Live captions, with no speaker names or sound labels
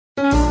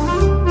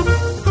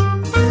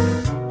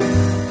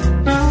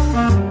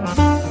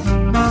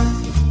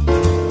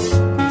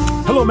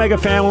Hello, Mega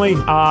family.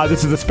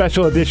 This is a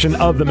special edition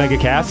of the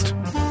MegaCast.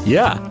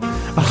 Yeah.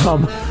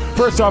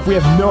 First off, we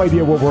have no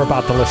idea what we're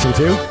about to listen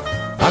to.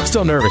 I'm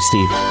still nervous,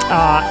 Steve.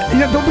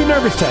 Don't be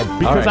nervous, Ted,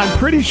 because right. I'm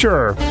pretty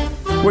sure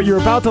what you're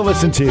about to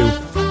listen to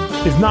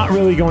is not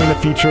really going to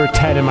feature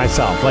Ted and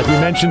myself. Like we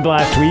mentioned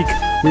last week,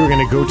 we were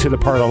going to go to the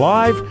Parlor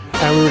Live,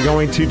 and we were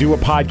going to do a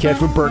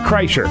podcast with Bert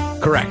Kreischer.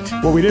 Correct.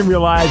 What we didn't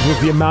realize was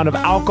the amount of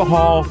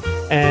alcohol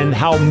and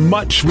how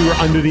much we were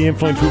under the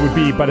influence we would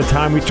be by the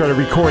time we started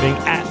recording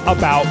at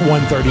about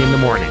 1:30 in the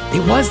morning.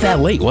 It was that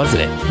late,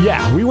 wasn't it?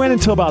 Yeah, we went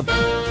until about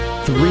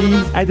 3,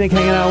 I think,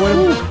 hanging out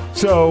with him.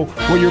 So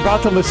what you're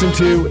about to listen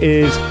to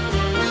is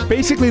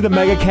basically the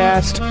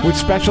MegaCast with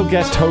special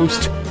guest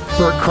host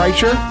Bert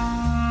Kreischer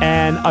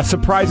and a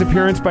surprise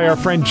appearance by our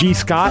friend G.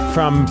 Scott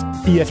from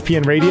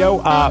ESPN Radio.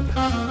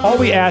 All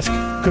we ask,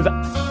 because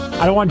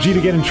I don't want G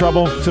to get in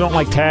trouble, so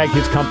don't tag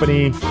his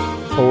company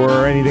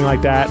or anything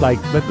like that.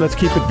 Let's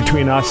keep it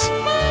between us.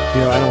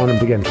 I don't want him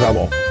to get in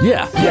trouble.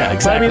 Yeah,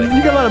 exactly. But,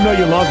 you can let him know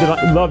you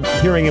loved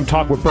hearing him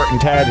talk with Bert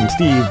and Tad and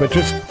Steve, but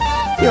just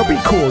be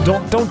cool.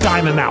 Don't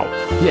dime him out.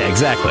 Yeah,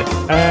 exactly.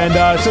 And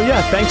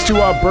thanks to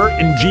Bert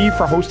and G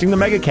for hosting the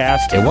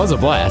MegaCast. It was a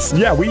blast.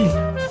 Yeah,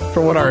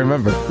 from what I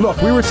remember.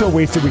 Look, we were so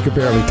wasted we could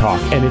barely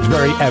talk, and it's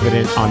very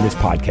evident on this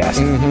podcast.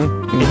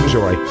 Mm-hmm.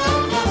 Enjoy.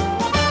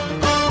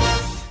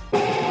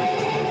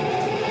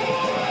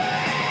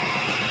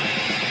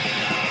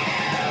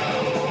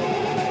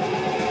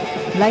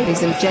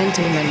 Ladies and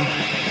gentlemen,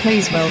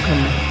 please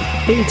welcome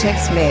B-Tech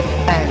Smith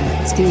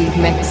and Steve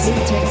Mex.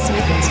 B-Tech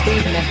Smith and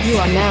Steve Mex. You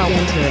are now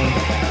entering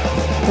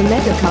the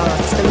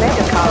MegaCast. The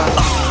MegaCast.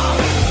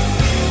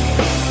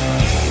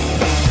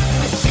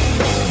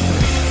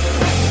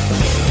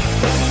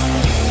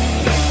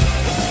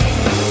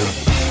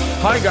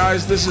 Hi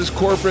guys, this is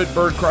Corporate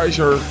Bert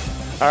Kreischer.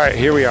 All right,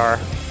 here we are.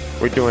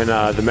 We're doing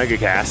the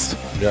MegaCast.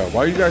 Yeah,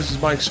 why are you guys'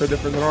 mics so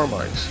different than our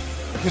mics?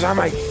 Because our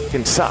mic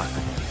can suck.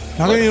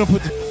 How come you don't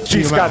put the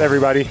G. Scott,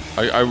 everybody.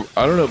 I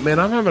don't know, man.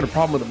 I'm having a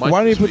problem with the mic.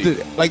 Why don't you put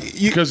the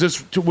Because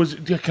this was.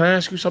 Can I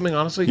ask you something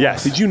honestly?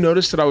 Yes. Did you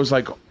notice that I was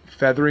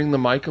feathering the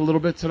mic a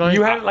little bit tonight?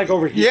 You had it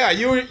over here. Yeah,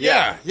 you were.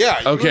 Yeah.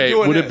 Okay,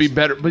 would it be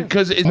better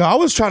because No, I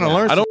was trying to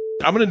learn.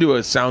 I'm going to do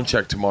a sound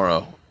check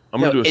tomorrow.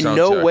 I'm going to do a sound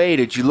check. In no way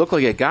did you look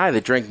like a guy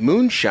that drank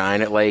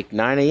moonshine at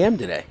 9 a.m.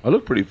 today. I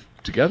looked pretty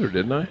together,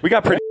 didn't I? We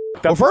got pretty.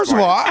 Well, first of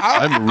all,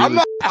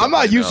 I'm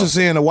not used to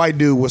seeing a white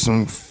dude with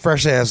some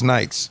fresh ass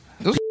Nikes.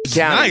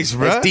 Nice,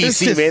 bro.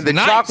 It's DC, man. The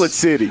nice. Chocolate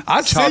City.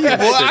 I see you, boy.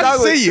 I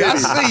see you.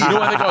 You know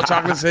why they call it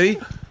Chocolate City?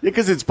 Yeah,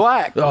 because it's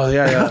black. Oh,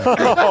 yeah.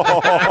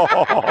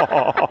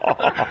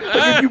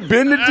 Have you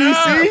been to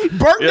DC?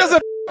 Bert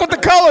doesn't with the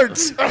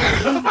coloreds.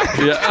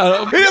 He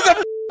doesn't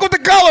with the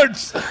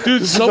coloreds.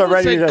 Dude,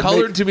 someone said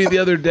colored to me the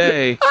other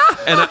day,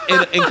 and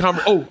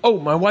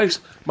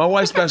my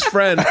wife's best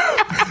friend.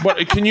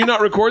 But can you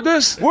not record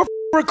this? We're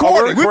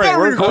recording. We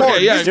better record.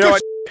 Okay, yeah. You know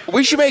what?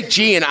 We should make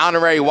G an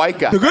honorary white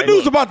guy. The good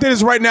news about this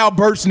is right now,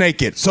 Bert's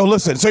naked. So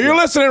listen. So you're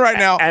listening right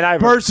now, and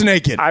Bert's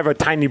naked. I have a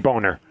tiny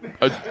boner.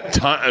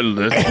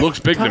 It looks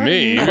big to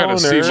me. You got to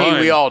see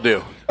mine. We all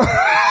do. So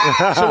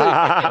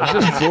wait, is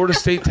this Florida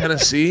State,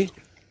 Tennessee?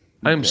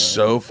 I am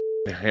so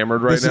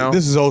hammered right now.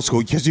 This is old school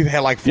because you've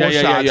had 4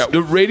 shots. Yeah.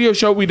 The radio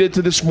show we did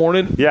to this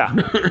morning. Yeah.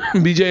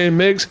 BJ and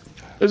Miggs.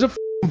 It was a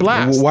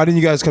blast. Well, why didn't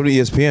you guys come to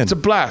ESPN? It's a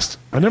blast.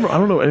 I don't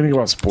know anything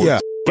about sports. Yeah.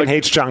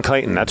 Hates John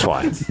Clayton. That's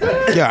why.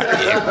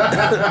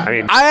 Yeah. I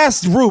mean, I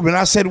asked Ruben.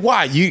 I said,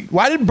 "Why?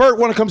 Why did Bert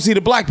want to come see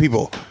the black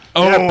people?"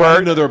 Oh, Yeah, Bert. I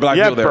didn't know there were black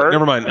people there. Bert.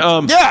 Never mind.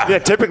 yeah,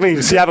 typically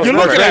in Seattle You're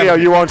sports looking at radio,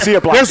 him. you won't see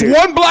a black There's dude.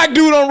 one black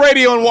dude on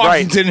radio in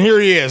Washington. Here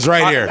he is,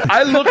 right here.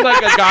 I look like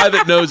a guy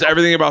that knows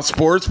everything about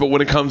sports, but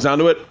when it comes down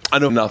to it, I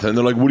know nothing.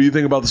 They're like, "What do you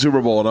think about the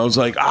Super Bowl?" And I was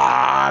like,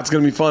 "It's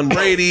gonna be fun,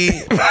 Brady."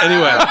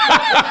 Anyway,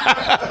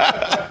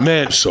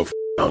 man, I'm so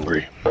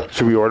hungry.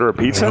 Should we order a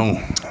pizza?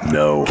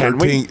 No. Can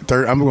we?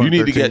 I'm going You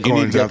need to get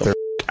out there.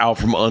 out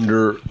from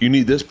under. You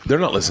need this. They're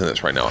not listening to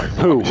this right now.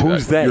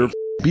 Who's they? Your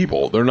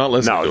people. They're not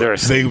listening. No, to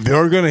it.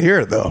 They're going to hear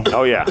it though.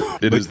 Oh yeah.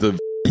 It is the.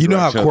 You know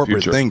how direction of the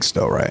corporate future. thinks,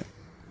 though, right?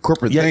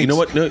 Corporate Yeah, thinks. you know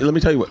what? No, let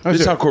me tell you what.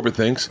 This is how corporate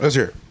thinks. Let's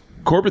hear it.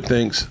 Corporate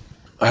thinks,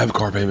 I have a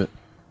car payment.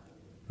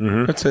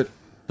 That's it.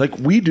 Like,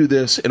 we do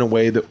this in a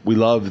way that we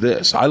love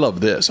this. I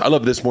love this. I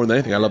love this more than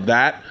anything. I love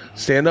that.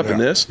 Stand up in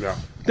this. Yeah.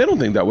 They don't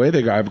think that way.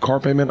 They go, I have a car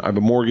payment. I have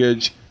a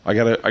mortgage. I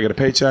got a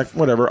paycheck.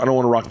 Whatever. I don't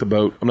want to rock the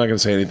boat. I'm not going to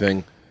say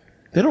anything.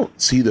 They don't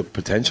see the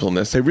potential in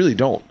this. They really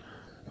don't.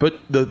 But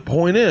the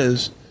point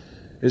is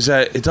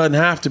that it doesn't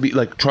have to be,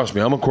 like, trust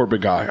me, I'm a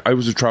corporate guy. I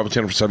was a Travel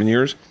Channel for 7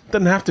 years. It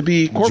doesn't have to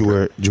be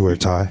corporate. Did you wear a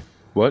tie?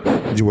 What?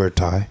 Did you wear a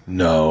tie?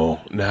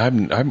 No, I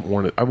haven't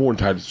worn it. I've worn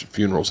ties to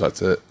funerals.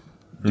 That's it.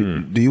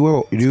 Do you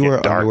wear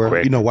dark underwear?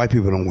 quick. You know, white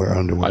people don't wear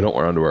underwear. I don't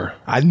wear underwear.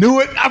 I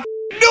knew it. I knew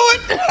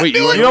it. Wait,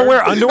 You don't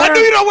wear underwear? I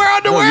knew you don't wear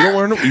underwear. No, you don't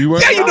wear underwear? You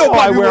wear Yeah, you know Oh,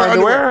 black I people wear wear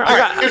underwear. underwear.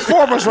 All right, it's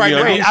 4 of us right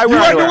Yeah, now. I wear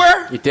you wear underwear.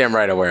 underwear? You're damn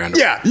right I wear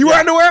underwear. Yeah, you wear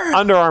underwear?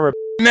 Under Armour.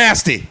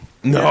 Nasty.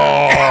 No.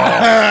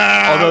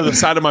 Although the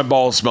side of my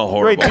balls smell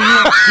Wait,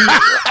 horrible.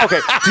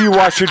 do you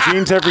wash your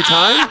jeans every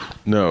time?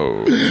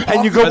 No.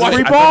 And you go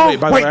free By ball? the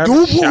way, Wait, I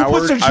who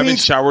puts their haven't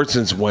jeans? showered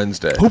since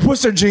Wednesday. Who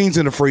puts their jeans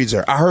in the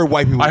freezer? I heard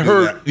white people. I do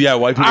heard, that. yeah,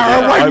 white people. I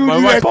heard white people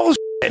do that. Bullshit.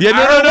 Yeah, I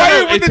heard white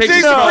people It put the takes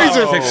jeans in the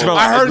freezer. It takes smell.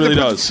 I heard It really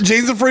they put does.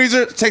 jeans in the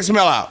freezer. Take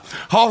smell out.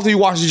 How often do you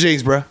wash your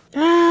jeans, bro?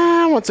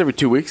 Once every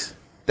 2 weeks.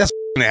 That's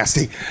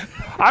nasty.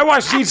 I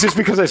wash jeans just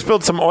because I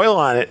spilled some oil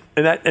on it,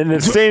 and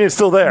the stain is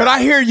still there. But I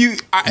hear you.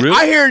 Really?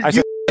 I hear I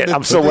you. said,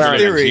 I'm still wearing it.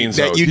 theory jeans,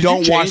 that though. you Did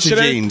don't you wash change the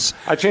today? jeans.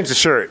 I changed the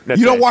shirt. That's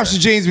You don't it. wash the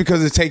jeans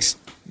because it takes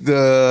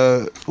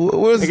the. What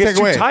does It it gets take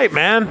too away? tight,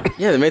 man.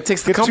 Yeah, man, it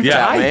takes the comfort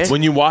Yeah, out, man.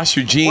 when you wash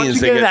your Once jeans,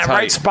 you they get in get that tight.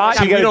 right spot,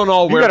 See, you gotta- we don't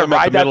all you wear gotta them at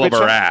ride the that middle of bitch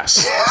our up.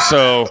 ass.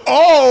 So,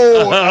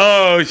 Oh,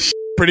 oh,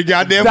 pretty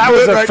goddamn. That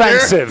was good right there.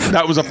 offensive.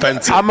 that was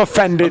offensive. I'm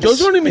offended.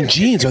 Those aren't even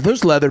jeans. Are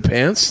those leather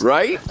pants?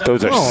 Right?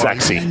 Those are Oh,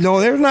 sexy. No,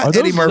 they're not Are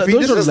Eddie those- Murphy.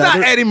 those This are is not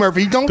leather? Eddie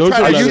Murphy. Don't Those try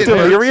are to Are you get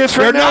leather. delirious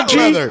They're right now, not G?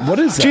 leather. What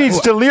is that? G's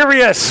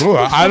delirious. Well,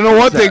 I don't know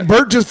one thing.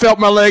 Bert just felt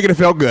my leg and it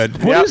felt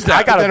good. What is that?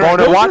 I got a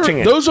boner watching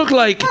it. Those look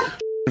like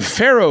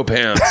Pharaoh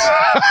pants.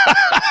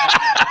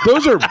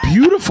 Those are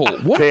beautiful.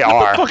 What They what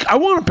are. The fuck? I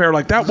want a pair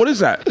like that. What is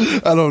that?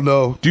 I don't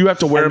know. Do you have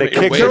to wear And them the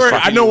at your kicks are waist?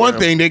 right. I know one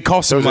thing. They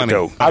cost some Those are money.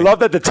 dope. I love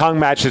that the tongue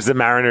matches the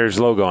Mariners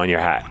logo on your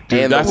hat.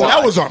 And that's the That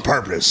watch. was on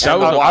purpose. That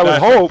was I would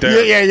hope.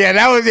 there. Yeah.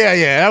 That was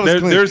That was There-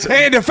 clean. there's-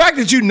 Hey, the fact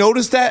that you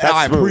noticed that, That's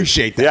I smooth.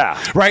 appreciate that. Yeah.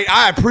 Right.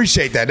 I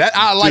appreciate that.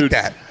 I like Dude,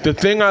 that. The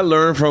thing I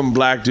learned from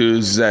black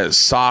dudes is that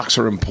socks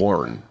are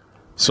important.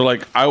 So,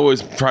 like, I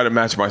always try to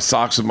match my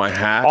socks with my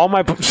hat. All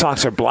my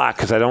socks are black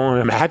because I don't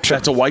want to match them.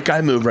 That's a white guy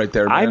move right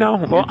there, man. I know.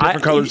 Well, Different I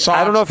colored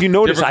socks. don't know if you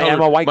noticed, different I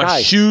am a white my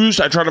guy. shoes,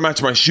 I try to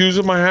match my shoes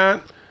with my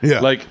hat. Yeah.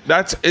 Like,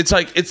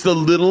 it's the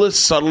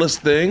littlest,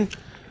 subtlest thing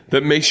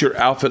that makes your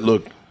outfit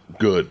look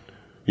good.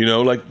 You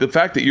know, like the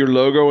fact that your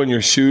logo and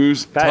your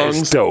shoes, That is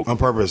tongues. dope. On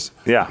purpose.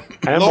 Yeah.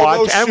 And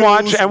Logo,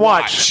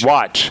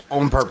 watch.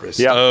 On purpose.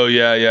 Yeah. Oh,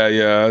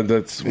 yeah.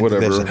 That's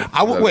whatever.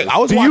 I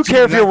was Do you watching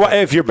care that-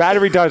 if your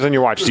battery dies on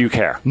your watch? Do you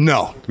care?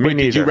 No. Me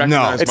neither. you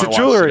recognize No. It's my a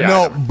jewelry watch?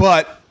 No, item.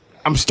 but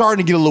I'm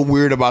starting to get a little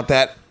weird about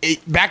that.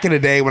 Back in the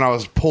day when I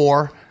was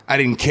poor, I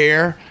didn't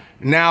care.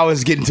 Now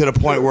it's getting to the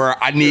point where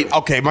I need,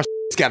 okay, my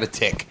it's got to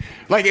tick.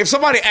 Like if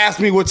somebody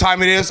asks me what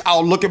time it is,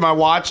 I'll look at my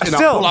watch and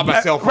I'll pull out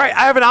my cell phone. Right.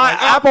 I have an Like,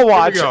 oh, Apple here we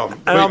Watch, go. and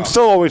Here we I'm go.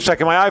 still always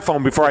checking my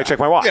iPhone before I check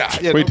my watch. Yeah.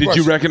 Wait, no did you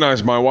question.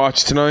 recognize my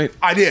watch tonight?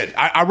 I did.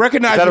 I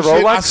recognized Is that your a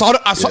shit.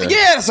 Rolex? I saw it. Yeah.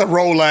 Yeah, it's a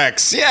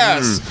Rolex.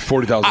 Yes.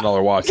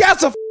 $40,000 watch. Yeah,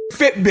 it's a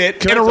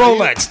Fitbit Can and a I tell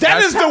you- Rolex.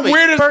 That is the Tell me,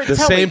 weirdest. Bert, The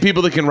tell same me.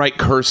 people that can write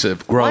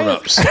cursive,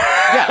 grown-ups.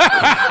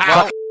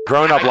 Yeah.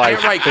 Grown up I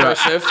life. can't write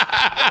cursive.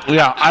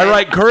 Yeah, I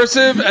write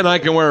cursive and I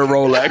can wear a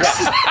Rolex.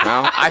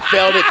 Well, I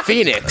failed at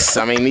Phoenix.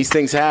 I mean, these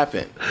things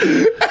happen.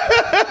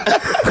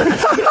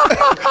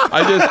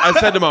 I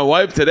said to my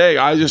wife today,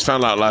 I just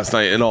found out last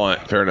night, in all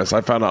fairness,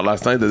 I found out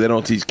last night that they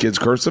don't teach kids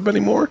cursive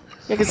anymore.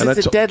 Yeah, because And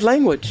it's I a dead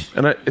language.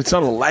 And it's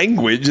not a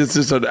language, it's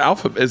just an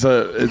alphabet.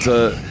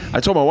 I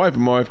told my wife,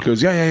 and my wife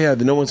goes, yeah,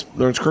 no one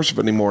learns cursive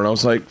anymore. And I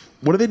was like,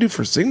 what do they do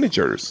for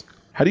signatures?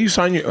 How do you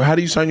sign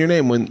your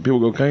name when people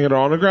go, can I get an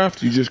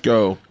autograph? You just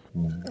go,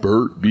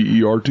 Bert,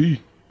 B-E-R-T.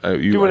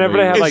 whenever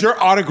they have Is like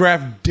your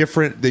autograph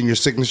different than your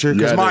signature?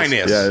 Because Yeah, it mine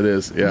is. is. Yeah, it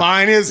is. Yeah.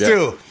 Mine is Yeah.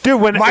 too.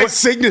 Dude, my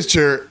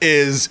signature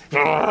is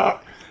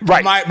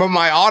right, but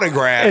my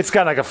autograph it's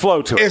got like a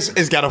flow to it.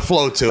 it's got a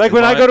flow to Like it.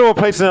 when I go to a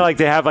place and like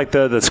they have like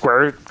the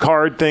square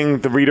card thing,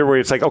 the reader where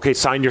it's like, okay,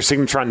 sign your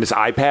signature on this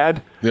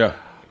iPad. Yeah.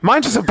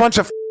 Mine's just a bunch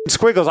of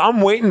squiggles.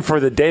 I'm waiting for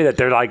the day that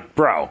they're like,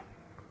 bro,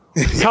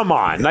 come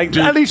on, like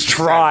at least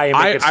try. And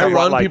make it I somewhat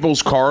run like,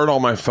 people's card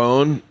on my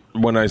phone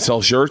when I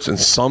sell shirts, and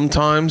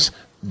sometimes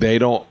they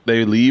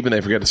leave and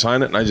they forget to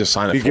sign it, and I just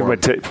sign it You give for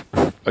them a them.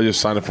 tip. I just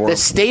sign it for The them.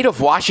 state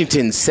of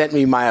Washington sent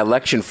me my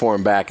election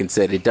form back and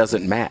said it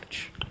doesn't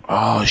match.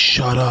 Oh,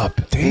 shut up.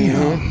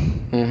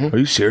 Damn. Are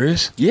you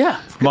serious? Yeah.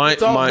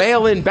 It's all my-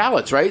 mail-in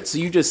ballots, right? So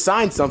you just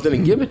sign something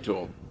and give it to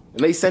them.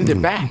 And they send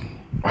it back.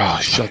 Oh,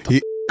 shut the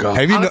up.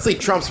 Have you Honestly,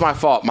 Trump's my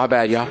fault. My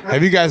bad, y'all.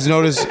 have you guys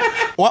noticed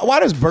why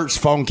does Bert's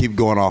phone keep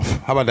going off?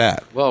 How about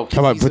that? Well, how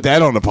about he's put a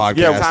that on the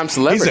podcast? big-time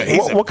celebrity.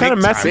 He's a What kind of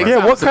big message? timer.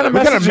 Yeah, what kind of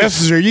What kind of message?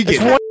 message are you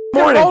getting?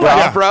 Morning, bro.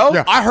 Yeah, bro.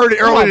 Yeah, I heard it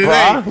Come earlier on,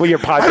 today. bro. With your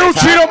podcast I don't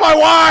cheat hat. on my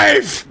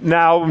wife.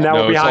 Now No,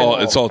 we're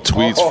behind. it's all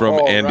tweets from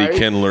Andy right?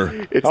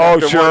 Kindler. It's Oh,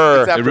 after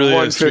sure. it's after It really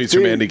is tweets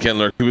from 1:15. Andy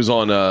Kindler. He was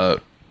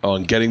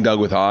on Getting Dug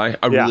with I.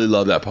 I Yeah. really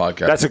love that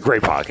podcast. That's a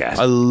great podcast.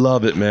 I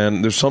love it,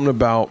 man. There's something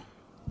about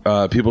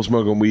people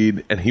smoking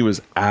weed, and he was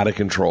out of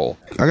control.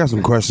 I got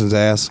some questions to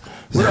ask.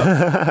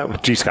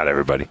 G Scott,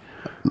 everybody.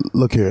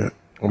 Look here.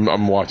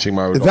 I'm watching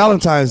my.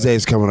 Valentine's Day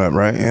is coming up,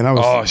 right? And I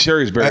was Oh,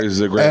 Sherry's Berries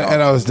is a great.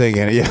 and I was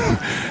thinking,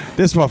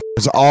 this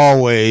motherfucker's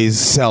always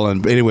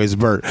selling. Anyways,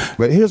 Bert.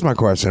 But here's my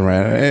question,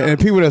 right? And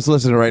people that's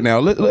listening right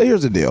now,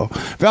 here's the deal.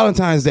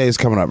 Valentine's Day is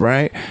coming up,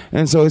 right?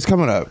 And so it's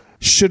coming up.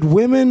 Should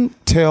women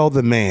tell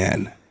the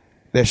man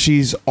that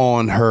she's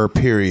on her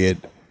period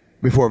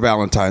before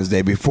Valentine's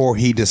Day, before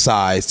he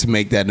decides to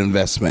make that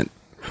investment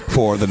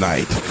for the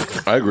night?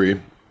 I agree.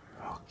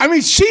 I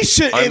mean, she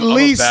should at I'm a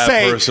least bad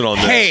say, person on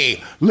this.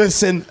 hey,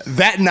 listen,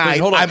 that night,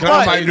 hold on, I can I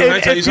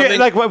bought tell you something?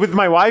 Like with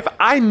my wife,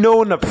 I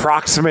know an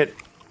approximate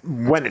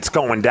when it's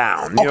going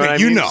down. You Okay, know what I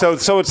you mean? know.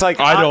 So it's like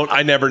I don't.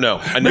 I never know.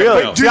 I never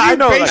Really? know. Do Yeah, you I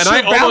know. base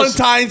And your I almost-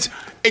 Valentine's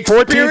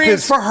 14th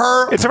experience is- for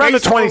her? it's around the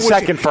based on what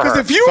 22nd for her. Because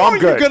if you So I'm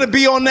know you're good. going to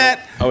be on that,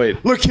 Oh,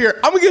 wait. look here,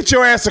 I'm going to get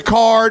your ass a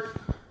card.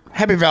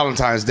 Happy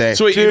Valentine's Day.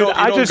 So wait, Dude, you don't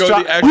I go just the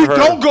dropped- extra. you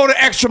don't go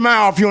the extra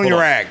mile if you're on your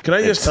rag. Can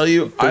I just tell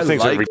you, I those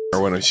things are like her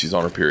when she's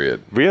on her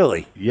period.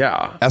 really?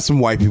 Yeah. That's some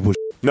white people.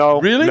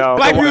 No, Really? No,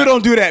 Black people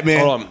don't do that, man.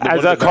 Hold on.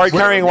 As a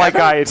card-carrying white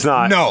guy, it's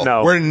not.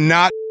 No, we're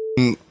not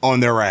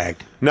on their rag.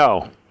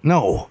 No.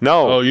 No.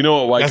 Oh, you know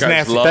what white That's guys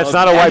nasty. love? That's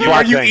not a white Are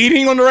black you thing.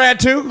 eating on the rag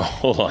too?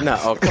 Hold on. No,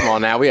 oh, come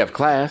on now. We have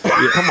class. Come on,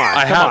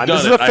 I come have on. done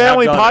This it. is a I have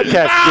family done it. podcast,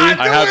 Steve.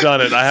 I have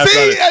done it. I have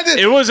See, done it.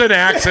 It was an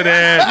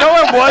accident. No,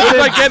 it wasn't. It's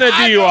like getting a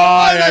DUI.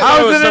 I How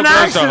thought is it so an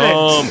close to accident?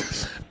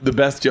 home. The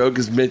best joke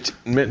is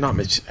not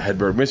Mitch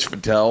Hedberg, Mitch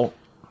Fatel.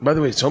 By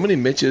the way, so many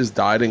Mitches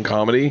died in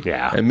comedy.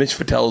 Yeah. And Mitch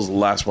Fatel's the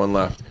last one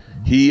left.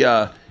 He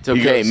It's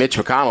okay. Mitch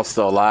McConnell's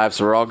still alive,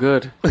 so we're all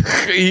good.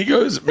 he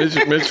goes. Mitch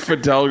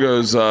Fatel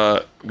goes.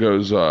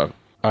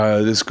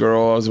 This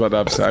girl, I was about to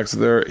have sex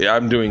with her. Yeah,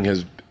 I'm doing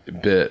his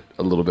bit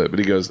a little bit, but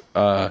he goes,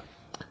 and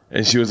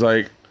she was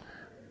like,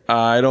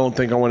 I don't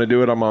think I want to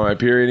do it. I'm on my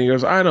period. And he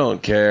goes, I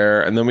don't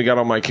care. And then we got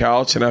on my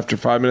couch, and after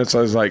 5 minutes,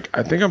 I was like,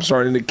 I think I'm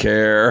starting to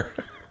care.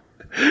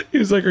 He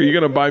was like, are you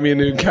going to buy me a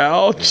new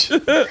couch?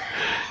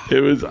 It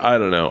was, I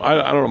don't know.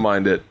 I don't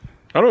mind it.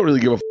 I don't really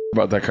give a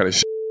about that kind of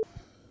shit.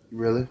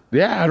 Really?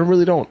 Yeah, I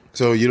really don't.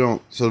 So you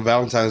don't. So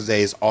Valentine's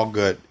Day is all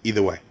good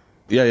either way.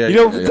 Yeah. You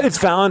know, it's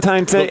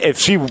Valentine's Day.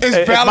 If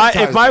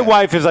my Day.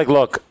 wife is like,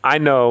 look, I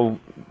know,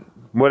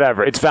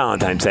 whatever, it's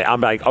Valentine's Day.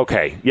 I'm like,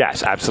 okay,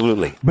 yes,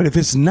 absolutely. But if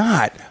it's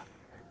not,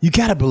 you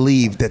got to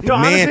believe that No,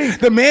 honestly-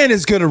 the man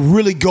is going to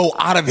really go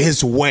out of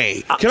his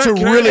way Can I- to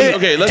can I- really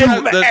okay, let's give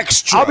have the-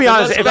 extra. I'll be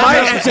honest.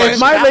 If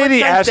my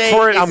lady asks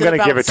for it, I'm going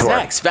to give it to her.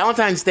 Sex.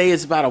 Valentine's Day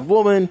is about a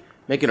woman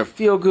making her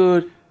feel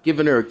good,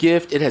 giving her a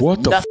gift. It has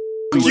What the nothing.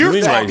 You're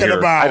doing right talking here?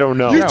 about. I don't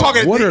know. You're Yeah,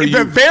 talking. what are the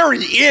you- very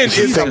end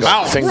is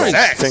about Single.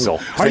 sex. Single.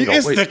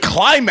 It's Wait. the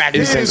climax.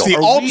 This is the Are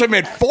we-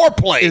 ultimate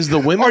foreplay. Is the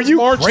women's Are you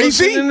march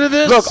crazy? listening to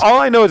this? Look, all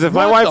I know is if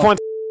my What wife the-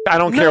 wants, I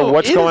don't care No,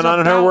 what's it going is on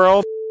in her about-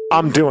 world,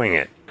 I'm doing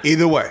it.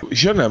 Either way.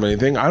 She doesn't have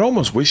anything. I'd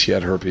almost wish she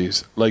had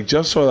herpes, like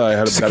just so that I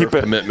had a better Keep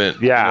it-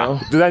 commitment. Yeah. you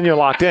know? Then you're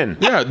locked in.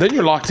 Yeah, then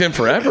you're locked in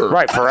forever.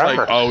 Right, forever.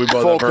 Like, oh, we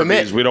both Full have herpes.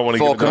 commit. We don't want to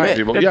Full give it to other commit.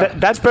 people. Yeah.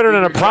 That's better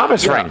than a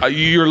promise ring.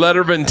 Your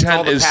letter of intent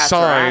all the is pats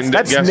are signed.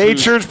 That's Guess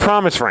nature's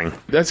promise ring. who's-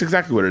 That's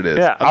exactly what it is.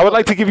 Yeah, I would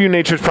like to give you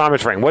nature's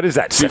promise ring. What is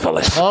that?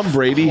 Syphilis. Tom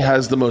Brady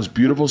has the most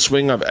beautiful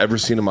swing I've ever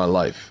seen in my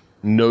life.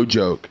 No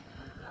joke.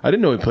 I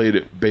didn't know he played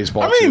at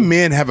baseball. How many too.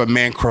 men have a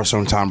man crush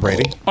on Tom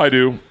Brady? I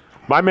do.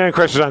 My man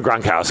crush is on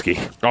Gronkowski.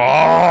 Oh,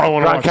 I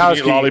want to Gronkowski.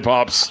 eat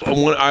lollipops.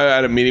 When I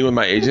had a meeting with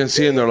my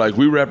agency, and they're like,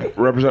 "We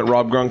represent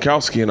Rob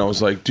Gronkowski," and I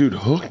was like, "Dude,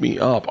 hook me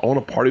up. I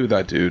want to party with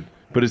that dude."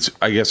 But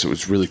I guess it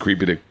was really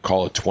creepy to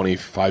call a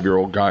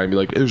 25-year-old guy and be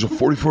like, "There's a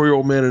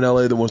 44-year-old man in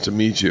LA that wants to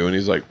meet you," and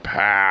he's like,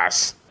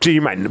 "Pass." Gee,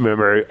 you might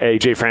remember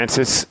AJ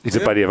Francis. He's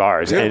a buddy of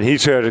ours, and he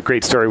shared a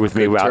great story with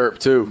me about. Terp,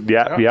 too.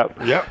 Yep.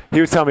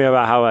 He was telling me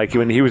about how, like,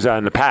 when he was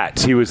on the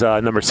Pats, he was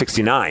number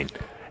 69.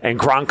 And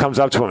Gronk comes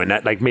up to him, and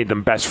that like made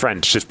them best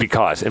friends just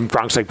because. And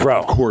Gronk's like, bro.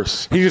 Of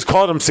course. He just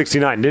called him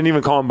 69. Didn't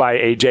even call him by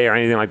AJ or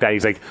anything like that.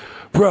 He's like,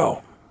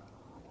 bro,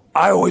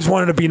 I always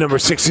wanted to be number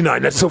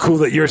 69. That's so cool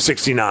that you're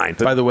 69.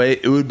 By the way,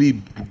 it would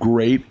be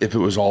great if it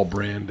was all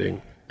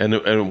branding, and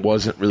it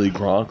wasn't really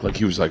Gronk. Like,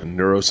 he was like a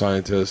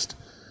neuroscientist,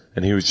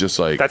 and he was just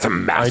like, That's a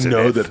massive I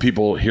know if. that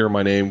people hear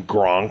my name,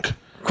 Gronk.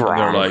 And they're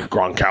Gronk. like,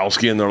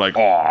 Gronkowski, and they're like,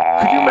 oh.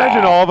 Could you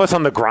imagine all of us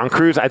on the Gronk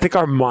cruise? I think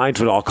our minds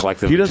would all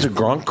collectively. He does a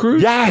Gronk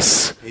cruise?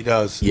 Yes. He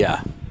does.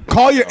 Yeah.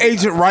 Call your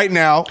agent right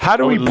now. How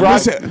do we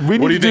Listen, we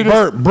what need do to you do think? this.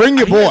 Bert, bring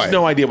your He boy. has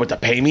no idea what to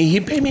pay me.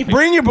 He'd pay me.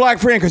 Bring your black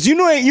friend, because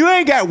you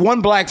ain't got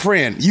one black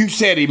friend. You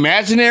said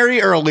imaginary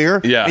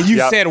earlier, Yeah. and you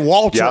Yep. said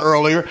Walter Yep.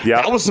 earlier.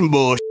 Yep. That was some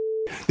bullshit.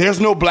 There's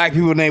no black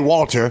people named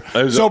Walter.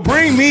 There's So a-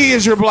 bring me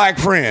as your black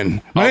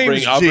friend. My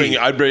name's G.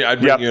 I'd bring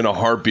Yep. you in a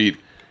heartbeat,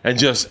 and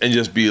just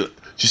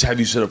have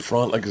you sit up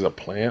front like as a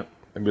plant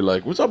and be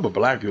like, "What's up with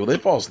black people? They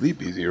fall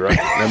asleep easy, right?"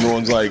 And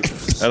everyone's like,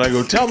 and I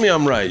go, "Tell me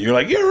I'm right." You're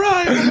like, "You're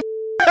right."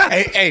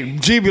 Hey,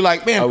 G be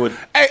like, man. I would-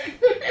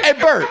 Hey,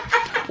 Bert,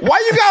 why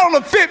you got on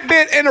a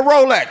Fitbit and a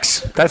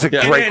Rolex? That's a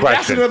Yeah. great And that's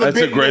question. another That's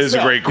bit a in great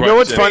itself. question. You know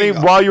what's funny?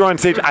 Bingo. While you were on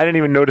stage, I didn't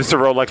even notice the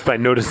Rolex, but I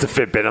noticed the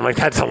Fitbit. I'm like,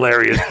 that's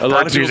hilarious. A lot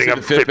of Bert's people see using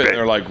the Fitbit and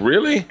they're like,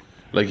 "Really?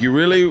 Like, you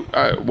really?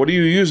 What do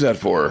you use that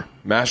for?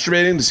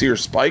 Masturbating to see your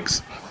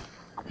spikes?"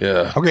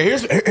 Yeah. Okay,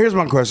 here's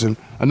my question.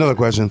 Another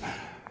question.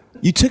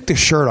 You took the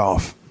shirt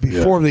off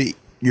before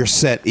your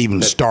set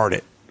even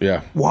started.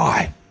 Yeah.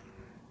 Why?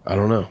 I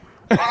don't know.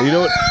 You know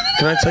what?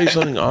 Can I tell you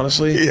something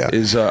honestly? Yeah.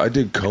 Is I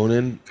did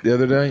Conan the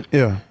other day.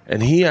 Yeah.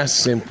 And he asked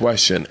the same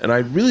question, and I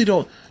really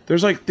don't.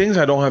 There's like things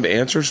I don't have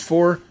answers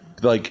for.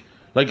 Like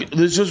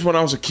this is when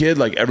I was a kid.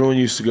 Like, everyone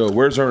used to go,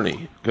 "Where's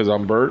Ernie?" Because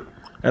I'm Bert,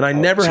 and I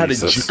never had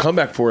Jesus. to come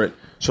back for it.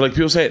 So like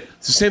people say it.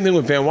 It's the same thing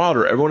with Van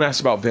Wilder. Everyone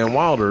asks about Van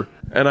Wilder,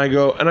 and I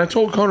go, and I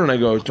told Conan, I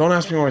go, "Don't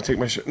ask me where I take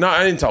my shirt." No,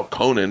 I didn't tell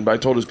Conan, but I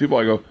told his people,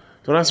 I go,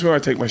 Don't ask me why I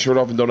take my shirt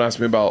off, and don't ask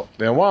me about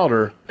Van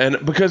Wilder. And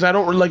because I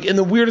don't, like, in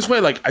the weirdest way,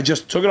 like, I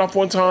just took it off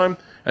one time,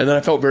 and then I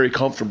felt very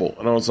comfortable.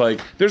 And I was like,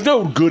 there's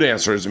no good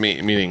answers,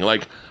 meaning,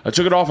 like, I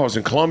took it off, I was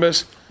in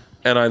Columbus,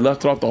 and I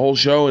left it off the whole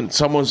show, and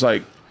someone's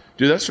like,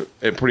 dude, that's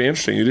pretty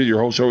interesting. You did your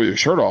whole show with your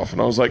shirt off. And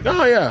I was like,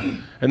 oh, yeah.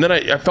 And then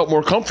I felt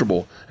more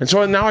comfortable. And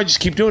so now I just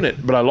keep doing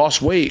it. But I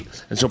lost weight.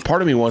 And so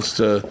part of me wants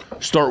to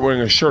start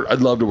wearing a shirt. I'd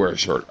love to wear a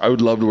shirt. I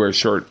would love to wear a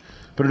shirt.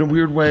 But in a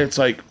weird way, it's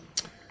like,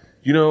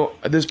 you know,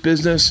 this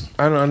business,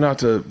 I don't know, not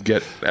to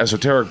get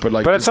esoteric, but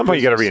like. But at some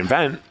point, you got to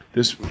reinvent.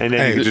 And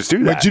then you can just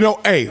do that. But you know,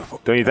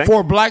 don't you think?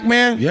 For a black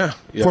man, yeah.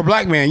 For a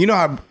black man, you know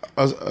how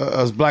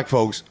us black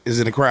folks is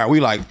in the crowd, we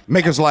like,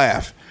 make us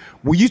laugh.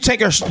 When you take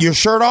your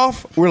shirt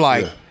off, we're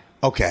like,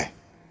 okay,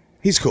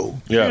 he's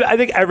cool. Yeah. I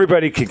think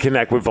everybody can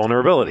connect with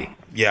vulnerability.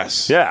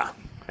 Yes. Yeah.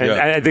 And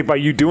I think by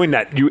you doing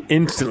that, you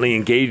instantly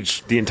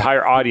engage the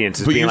entire audience.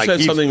 As but being you like,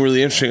 said something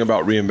really interesting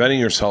about reinventing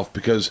yourself,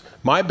 because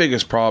my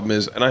biggest problem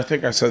is, and I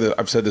think I've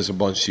said this a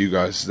bunch to you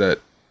guys, that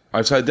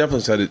I definitely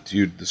said it to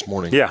you this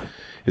morning. Yeah.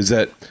 Is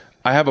that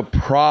I have a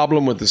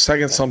problem with the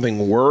second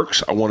something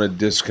works, I want to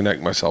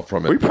disconnect myself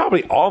from it. We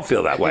probably all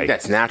feel that I way. think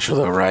that's natural,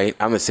 though, right?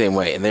 I'm the same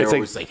way. And they're It's like-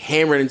 always like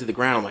hammering into the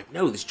ground. I'm like,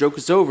 no, this joke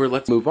is over.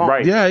 Let's move on.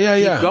 Right. Yeah.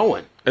 Keep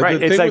going. And Right.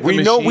 the It's thing like with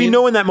the we machine-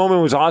 know when that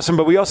moment was awesome,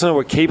 but we also know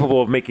we're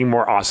capable of making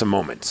more awesome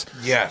moments.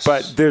 Yes.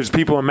 But there's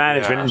people in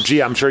management, and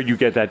gee, I'm sure you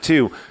get that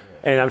too.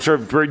 And I'm sure,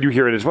 Bert, you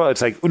hear it as well.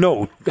 It's like,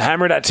 no,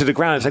 hammer that to the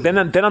ground. It's like,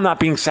 then I'm not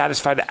being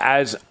satisfied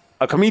as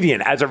a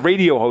comedian, as a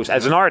radio host,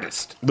 as an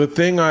artist. The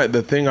thing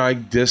I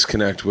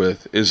disconnect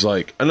with is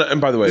like, and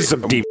by the way, There's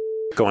some deep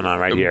going on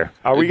right here.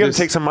 Are we going to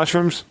take some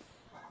mushrooms?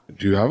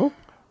 Do you have them?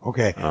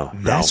 Okay. Oh,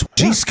 That's no.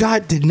 G.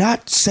 Scott did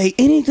not say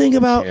anything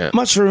about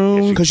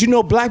mushrooms, because you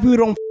know black people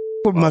don't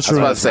with mushrooms.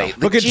 I was about to say,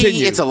 But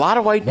continue. it's a lot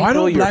of white people. Why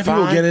don't you're black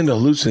people fine. get into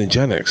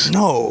hallucinogenics?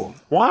 No.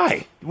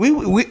 Why? We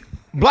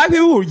black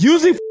people were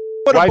usually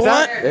with Why a is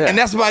blunt, that? and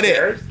that's about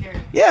it.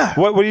 Yeah.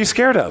 What are you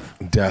scared of?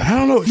 Death. I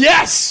don't know.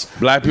 Yes.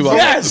 Black people.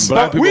 Yes.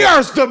 Black people. We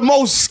are the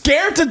most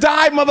scared to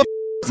die mother.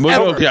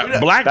 Yeah,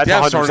 black That's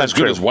deaths aren't 100% as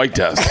good true. as white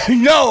deaths.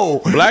 No.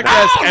 Black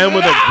deaths end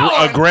with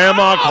a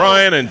grandma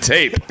crying and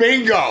tape.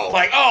 Bingo.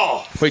 Like,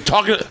 oh. Wait,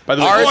 talking. By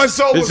the way, Ours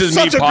this is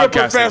me such a good podcasting.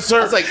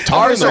 professor. It's like Talking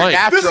ours to are Mike.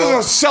 natural. This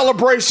is a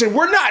celebration.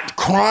 We're not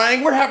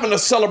crying. We're having a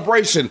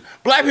celebration.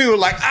 Black people are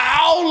like,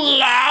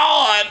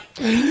 oh,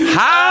 Lord.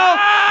 How?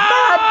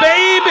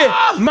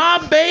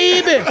 My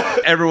baby.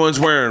 Everyone's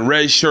wearing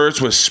red shirts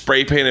with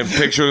spray painted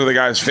pictures of the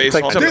guy's face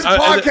on them. This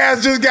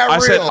podcast just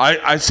got real.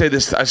 I said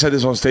this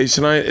on stage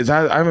tonight. Is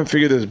I haven't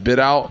figured this bit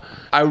out.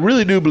 I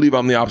really do believe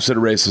I'm the opposite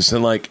of racist,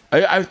 and like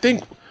I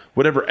think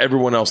whatever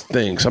everyone else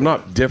thinks, I'm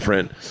not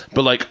different,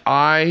 but like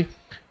I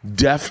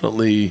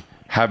definitely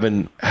have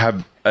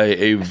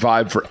a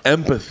vibe for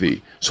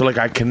empathy. So like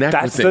I connect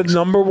with That's things. the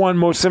number one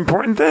most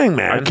important thing,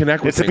 man. I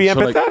connect with it's to be things.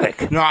 So, like-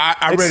 empathetic. No, I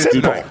It's read it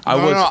simple. tonight. I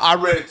I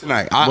read it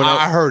tonight.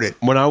 I heard it.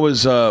 When I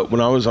was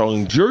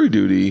on jury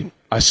duty,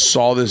 I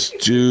saw this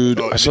dude.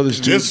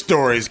 This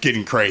story is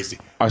getting crazy.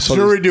 I saw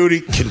Jury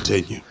duty.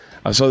 Continue.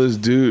 I saw these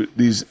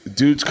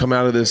dudes come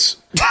out of this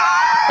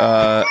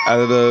out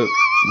of the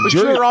But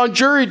jury. you're on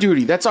jury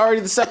duty. That's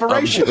already the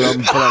separation.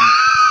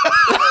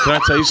 Can I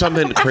tell you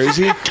something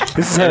crazy?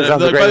 This sounds like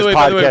the By the way, greatest we're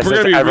podcast gonna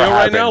that's be ever real right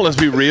happened. now. Let's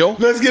be real.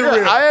 Let's get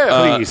real. I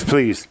am.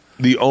 Please.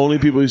 The only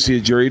people who see a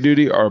jury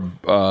duty are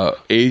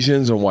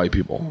Asians and white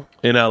people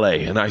in LA,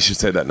 and I should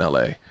say that in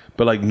LA.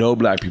 But like no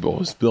black people.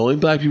 It's the only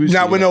black people.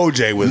 Not when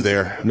OJ was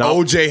there.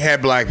 OJ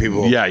had black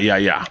people.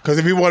 Yeah. Because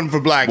if he wasn't for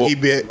black,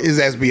 his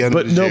ass be under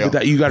But the no, jail. but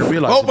that you got to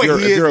realize, Oh, but if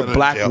he you're is a under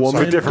black jail.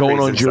 woman For different going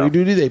on reasons, jury though.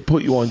 duty, they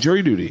put you on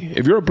jury duty.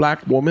 If you're a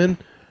black woman,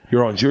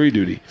 you're on jury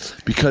duty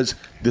because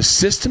the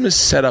system is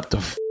set up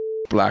to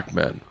black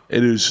men.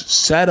 It is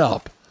set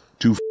up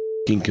to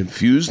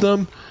confuse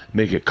them,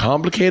 make it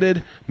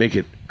complicated, make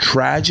it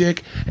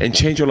tragic, and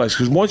change your lives.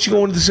 Because once you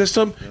go into the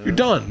system, you're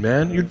done,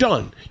 man. You're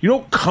done. You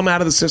don't come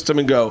out of the system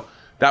and go,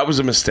 that was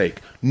a mistake.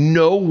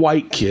 No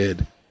white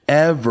kid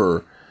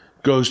ever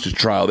goes to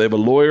trial. They have a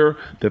lawyer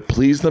that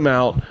pleads them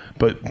out.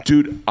 But,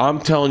 dude, I'm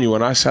telling you,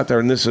 when I sat there,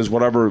 and this is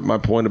whatever my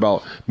point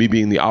about me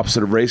being the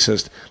opposite of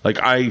racist, like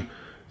I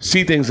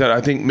see things that I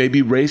think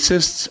maybe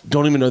racists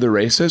don't even know they're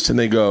racist, and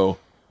they go,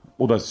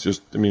 well, that's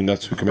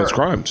who commits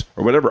crimes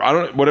or whatever.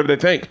 Whatever they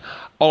think.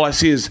 All I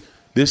see is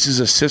this is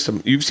a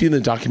system. You've seen the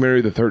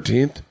documentary The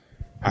 13th?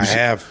 I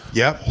have.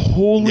 Yep.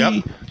 Holy.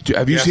 Yep.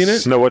 Have you seen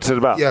it? No, what's it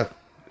about? Yeah.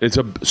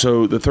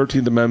 So the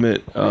 13th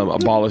Amendment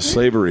abolished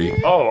slavery.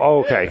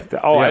 Oh, okay.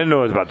 Oh, I didn't know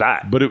it was about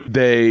that. But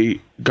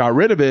they got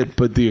rid of it,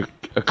 but the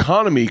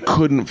economy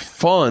couldn't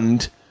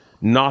fund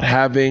not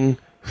having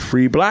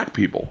free black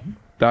people.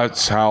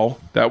 That's how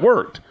that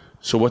worked.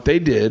 So what they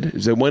did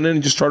is they went in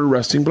and just started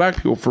arresting black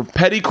people for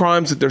petty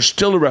crimes that they're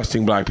still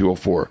arresting black people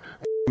for.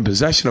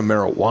 Possession of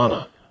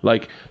marijuana.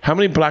 Like, how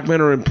many black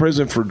men are in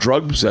prison for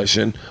drug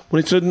possession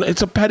when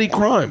it's a petty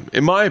crime,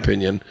 in my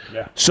opinion?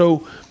 Yeah.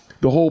 So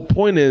the whole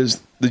point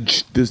is the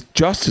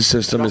justice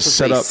system is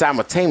set up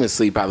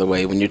simultaneously. By the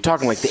way, when you're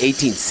talking like the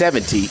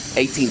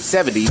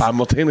 1870s,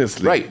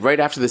 simultaneously, right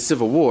after the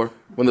Civil War,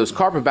 when those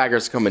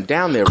carpetbaggers coming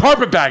down there,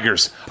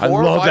 carpetbaggers. I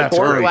love that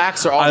term.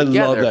 Blacks are all I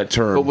together. love that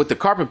term. But what the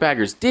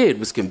carpetbaggers did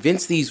was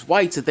convince these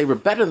whites that they were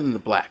better than the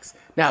blacks.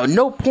 Now, at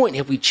no point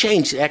have we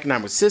changed the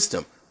economic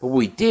system, but what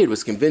we did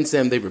was convince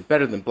them they were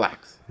better than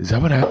blacks. Is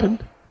that what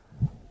happened?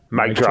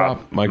 Mic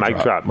drop. Mic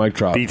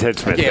drop. Beat Ted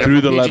Smith. Yeah,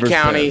 through the PG levers.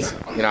 County.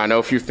 I know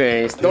a few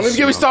things. Don't even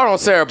get me started on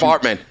Sarah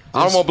Bartman.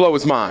 I don't want to blow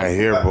his mind. Hey,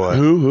 here, boy.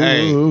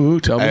 Who?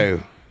 Tell me. Hey,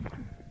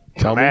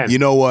 Tell me. Man. you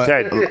know what?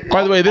 Ted,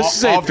 By the way, this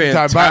is a Off the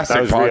time, fantastic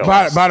That was real.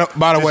 podcast.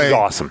 By the This way, is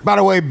awesome. By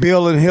the way,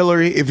 Bill and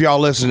Hillary, if y'all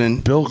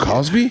listening, Bill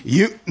Cosby?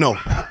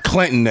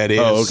 Clinton, that is.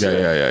 Oh,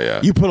 okay,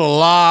 yeah. You put a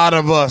lot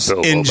of us Bill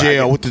in O'Baggins.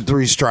 jail with the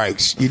 3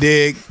 strikes. You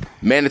dig?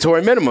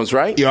 Mandatory minimums,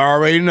 right? You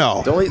already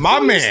know. Don't My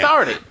get man.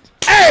 started.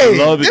 Hey,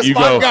 I love that this you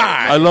my go.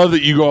 guy. I love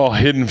that you go all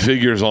hidden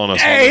figures on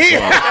us. Hey, he,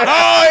 on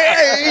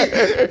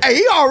this one.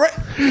 he all right.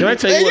 Can I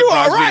tell Hey, you you what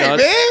all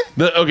drives me right, nuts?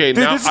 man. Okay,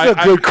 dude, now this is a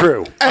good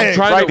crew. Hey, I'm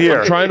trying right to,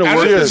 here. I'm trying to Now,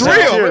 work this this is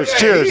out. real. Cheers, Hey,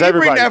 cheers, he bring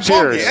everybody. that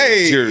funky. Cheers.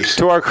 Hey. Cheers.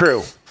 To our crew.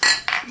 I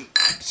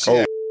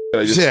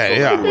just Yeah, spilled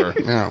yeah. everywhere.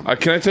 Yeah.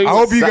 Can I tell you I what,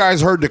 hope you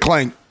guys heard the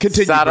clank.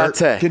 Continue, Bert.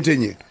 Sarate.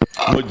 Continue.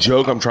 what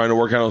joke I'm trying to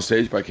work out on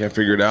stage, but I can't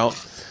figure it out?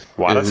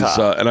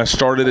 Wadata. And I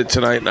started it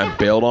tonight, and I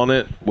bailed on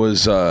it.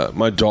 Was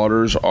my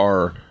daughters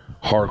are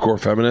hardcore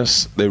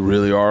feminists? They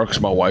really are,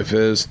 because my wife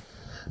is,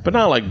 but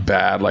not like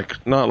bad,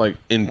 not like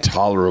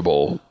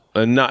intolerable,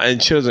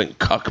 and she doesn't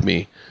cuck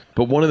me.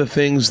 But one of the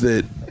things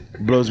that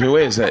blows me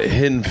away is that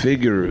Hidden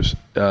Figures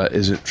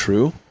isn't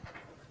true,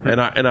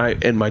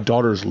 and my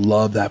daughters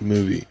love that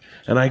movie.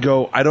 And I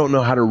go, I don't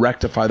know how to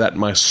rectify that in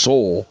my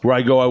soul. Where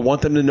I go, I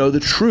want them to know the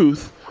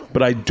truth,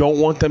 but I don't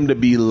want them to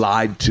be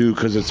lied to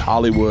because it's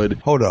Hollywood.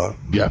 Hold on.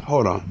 Yeah.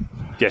 Hold on.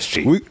 Yes,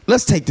 G.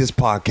 Let's take this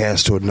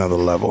podcast to another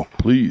level.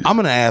 Please. I'm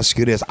going to ask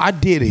you this. I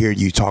did hear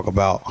you talk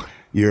about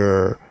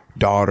your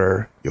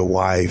daughter, your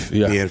wife,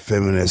 being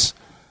feminist.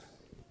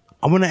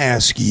 I'm going to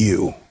ask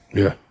you.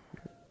 Yeah.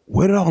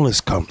 Where did all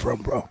this come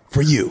from, bro?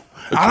 For you.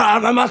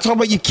 I'm not talking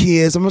about your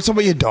kids. I'm not talking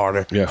about your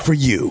daughter. Yeah. For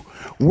you.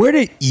 Where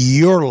did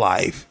your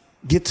life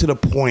get to the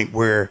point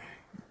where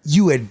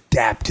you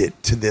adapted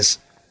to this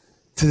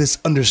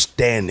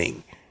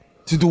understanding,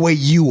 to the way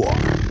you are?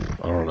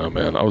 I don't know,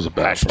 man. I was a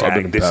bad Hashtag, I've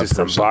been a this bad is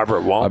the person.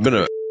 Barbara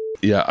Walters.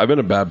 I've been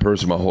a bad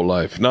person my whole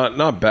life.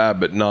 Not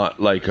bad, but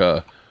not like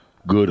a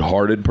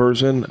good-hearted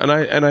person. And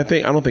I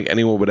don't think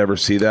anyone would ever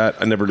see that.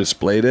 I never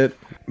displayed it.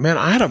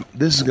 Man,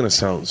 this is gonna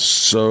sound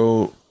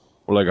so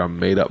like a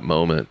made-up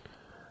moment.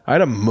 I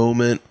had a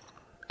moment.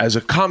 As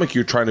a comic,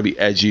 you're trying to be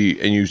edgy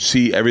and you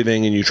see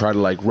everything and you try to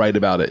like write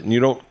about it and you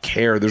don't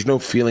care. There's no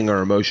feeling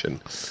or emotion.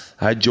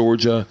 I had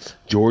Georgia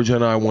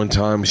and I one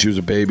time, she was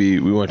a baby.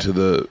 We went to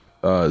the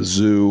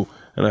zoo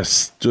and I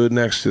stood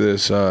next to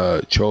this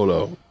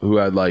cholo who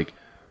had like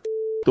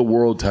the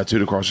world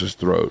tattooed across his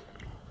throat,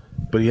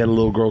 but he had a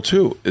little girl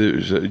too. It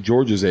was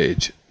Georgia's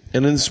age.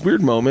 And in this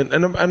weird moment,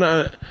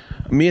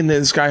 me and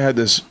this guy had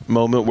this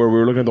moment where we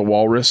were looking at the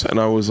walrus and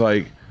I was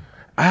like,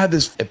 I had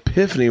this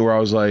epiphany where I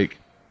was like,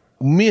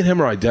 me and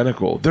him are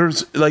identical.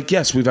 There's like,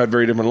 yes, we've had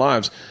very different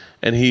lives,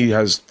 and he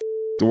has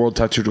the world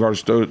tattooed across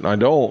his throat, and I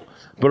don't.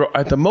 But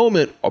at the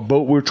moment,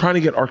 we're trying to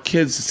get our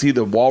kids to see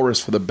the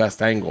walrus for the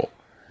best angle,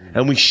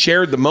 and we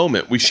shared the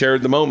moment.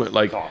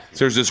 Like,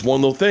 there's this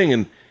one little thing,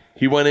 and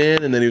he went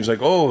in, and then he was like,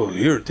 "Oh,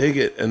 here, take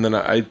it." And then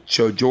I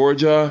showed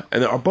Georgia,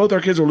 and then both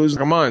our kids were losing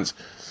their minds.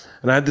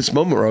 And I had this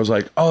moment where I was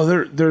like, "Oh,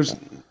 there's,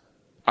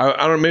 I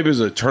don't know, maybe it was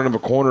a turn of a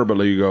corner, but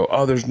like you go,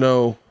 oh, there's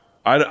no."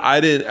 I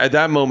didn't at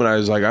that moment. I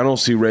was like, I don't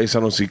see race, I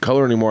don't see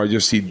color anymore. I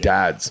just see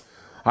dads.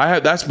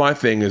 That's my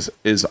thing is,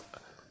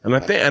 and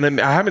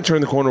I haven't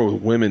turned the corner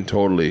with women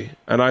totally.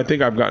 And I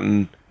think I've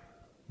gotten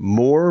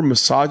more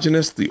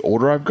misogynist the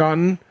older I've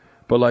gotten,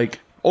 but like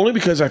only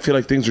because I feel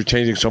like things are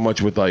changing so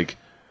much with like,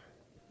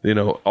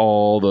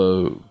 all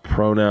the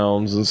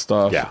pronouns and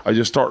stuff. Yeah. I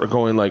just start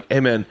going like, hey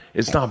man,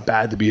 it's not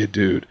bad to be a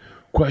dude.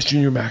 Question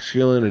your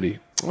masculinity.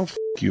 Oh, f***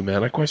 you,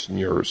 man. I question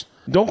yours.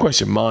 Don't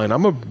question mine.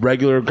 I'm a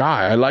regular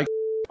guy. I like...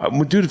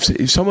 Dude,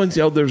 if someone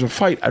yelled there's a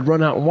fight, I'd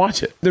run out and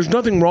watch it. There's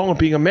nothing wrong with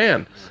being a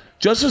man.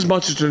 Just as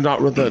much as there's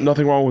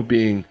nothing wrong with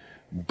being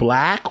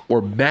black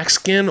or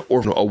Mexican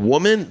or a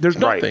woman, there's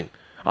nothing.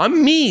 Right.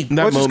 I'm me in that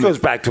moment. Well, it just goes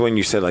back to when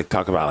you said, like,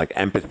 talk about, like,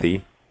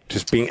 empathy.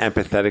 Just being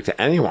empathetic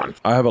to anyone.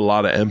 I have a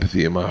lot of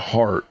empathy in my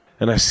heart.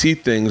 And I see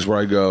things where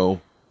I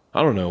go...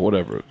 I don't know,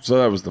 whatever. So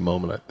that was the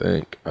moment, I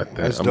think.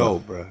 That's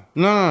dope, bro.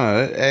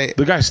 No. Hey,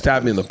 the guy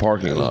stabbed me in the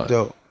parking lot.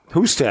 Dope.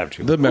 Who stabbed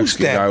you? The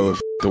Mexican guy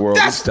with the world.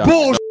 That's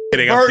bullshit,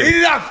 Bert. He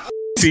did not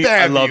See,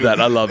 I love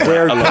that. I love that.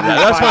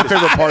 That's my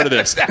favorite part of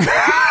this.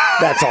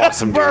 That's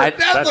awesome, dude. I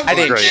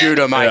didn't great. shoot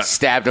him. I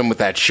stabbed him with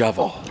that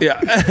shovel. Yeah.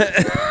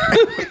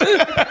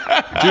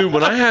 Dude,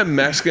 when I have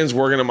Mexicans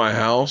working at my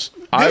house,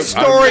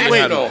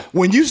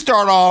 when you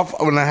start off,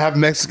 when I have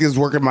Mexicans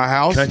working at my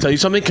house. Can I tell you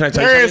something?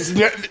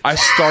 I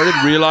started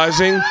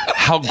realizing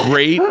how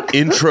great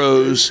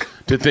intros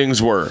to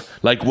things were.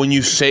 Like when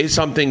you say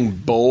something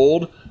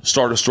bold,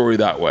 start a story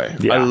that way.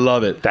 Yeah. I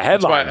love it. The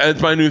headline.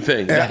 That's my new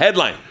thing. The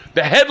headline.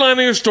 The headline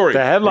of your story.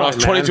 The headline, When I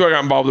was 22, I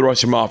got involved with the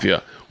Russian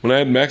mafia. When I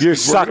had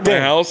Mexicans You're work at sucked my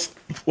in. house,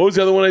 what was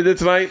the other one I did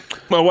tonight?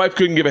 My wife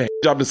couldn't give a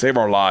job to save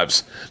our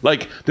lives.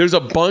 Like, there's a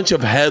bunch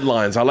of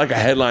headlines. I like a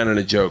headline and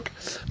a joke.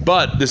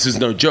 But this is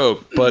no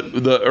joke,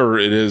 or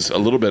it is a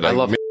little bit. I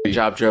love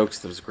job jokes.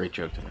 That was a great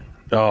joke tonight.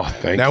 Oh,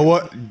 thank That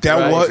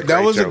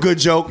you. was a good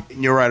joke.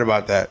 And you're right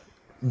about that.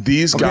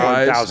 These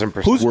guys,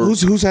 1,000%.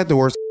 Who's had the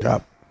worst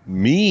job?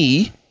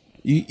 me,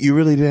 You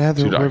really did have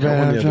the dude, I worst got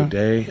one the other job?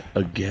 day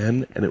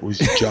again, and it was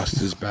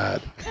just as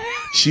bad.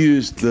 She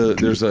used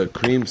there's a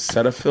cream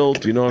Cetaphil.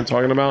 Do you know what I'm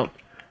talking about?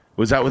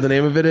 Was that what the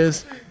name of it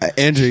is?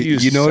 Andrew, She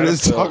used you know what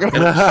it's Cetaphil, talking and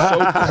about? it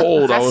was so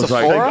cold. I was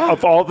Sephora? like,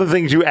 Of all the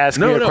things you asked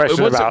me a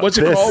question about, what's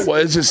it called?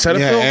 What is it? Cetaphil?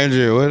 Yeah,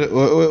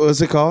 Andrew,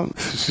 what's it called?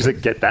 She's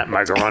like, get that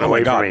microphone Oh away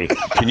my God. from me.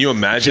 Can you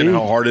imagine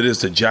how hard it is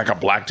to jack a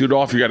black dude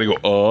off? You got to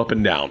go up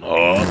and down,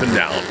 up and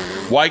down.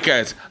 White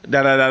guys,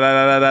 da da da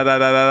da da da da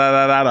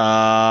da da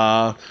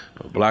da.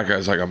 Black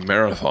guys like a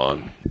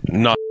marathon.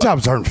 No,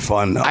 Jobs aren't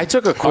fun. Though. I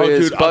took a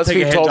quiz. dude, I'll take a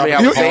BuzzFeed head told job. me I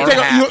You- was you'll eight and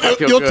a half. I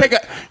feel good.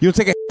 You'll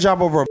take a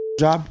job over a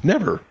job.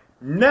 never,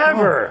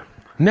 Never.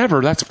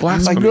 never. That's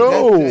blasphemy.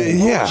 No.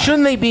 Yeah.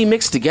 Shouldn't they be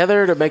mixed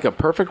together to make a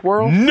perfect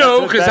world?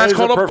 No, because that's is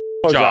called a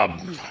perfect job.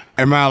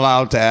 Am I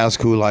allowed to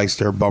ask who likes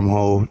their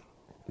bumhole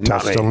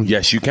Not me. touchstone?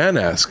 Yes, you can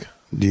ask.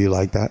 Do you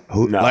like that?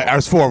 Who? No. Like,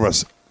 there's four of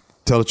us.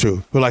 Tell the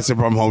truth. Who likes their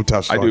bumhole I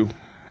touchstone? do.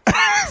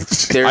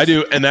 I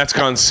do, and that's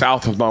gone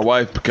south with my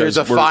wife because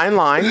There's a fine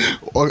line.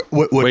 What's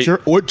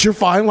Wait. your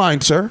fine line,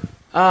 sir?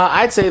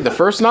 I'd say the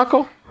first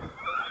knuckle.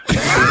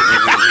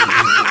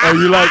 Oh,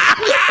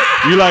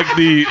 you like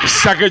the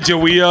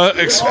Sacagawea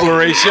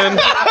exploration?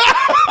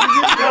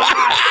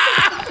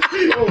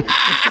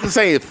 I'd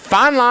say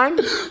fine line.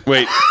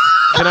 Wait,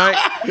 can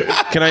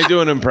I do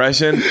an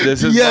impression?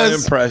 This is Yes. my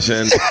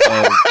impression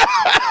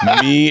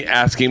of me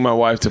asking my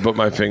wife to put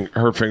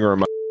her finger in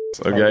my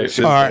ass, okay? This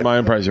is right. my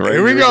impression. Right?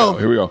 Here we go.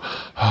 Here we go.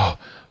 Oh,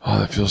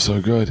 that feels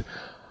so good.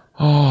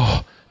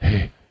 Oh,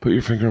 hey, put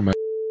your finger in my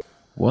ass.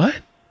 What?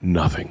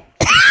 Nothing.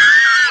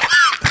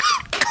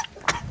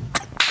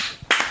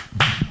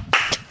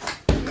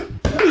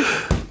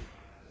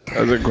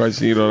 That's a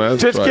question you don't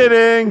ask. Just twice.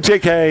 kidding.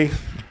 JK.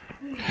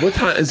 What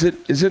time is it?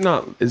 Is it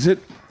not? Is it?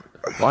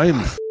 I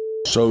am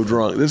so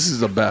drunk. This is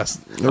the best.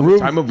 What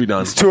time have we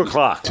done? It's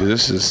 2:00. Dude,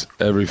 this is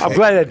every. I'm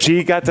glad that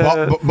G got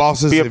to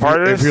Bosses, be a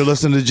part of if this. you're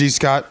listening to G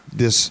Scott,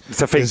 It's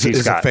a fake G. It's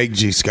a Scott. fake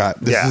G Scott.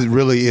 This Yeah.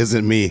 really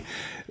isn't me.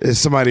 It's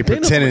somebody They know how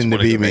much pretending to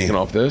money be they're me. making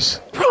off this.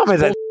 Problem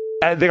is that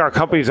I think our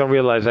companies don't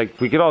realize like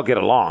we could all get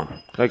along.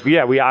 Like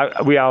yeah, we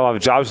all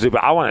have jobs to do,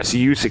 but I want to see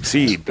you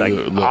succeed. Like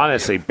Look.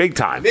 honestly, big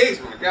time.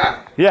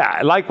 Yeah,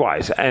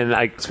 likewise. And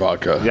like It's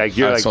vodka. Like,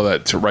 you're I like- saw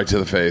that right to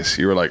the face.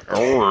 You were like,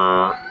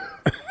 oh,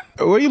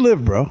 Where you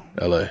live, bro?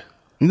 L.A.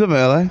 You live in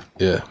L.A.?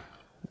 Yeah.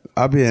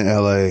 I'll be in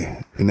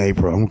L.A. in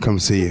April. I'm gonna come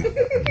see you.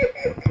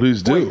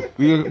 Please do.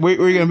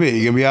 Where you gonna be?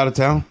 You gonna be out of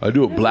town? I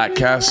do a black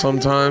cast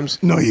sometimes.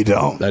 No, you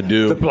don't. I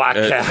do the black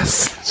It-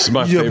 cast. It's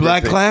my You a favorite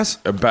black thing. class?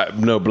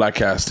 No, black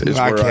cast is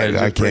I where can't- I I just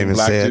bring can't even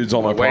black say it. dudes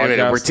on my Wait a minute.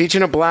 podcast. We're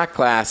teaching a black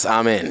class.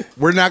 I'm in.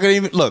 We're not gonna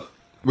even look.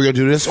 We're gonna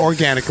do this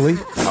organically.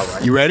 All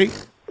right. You ready?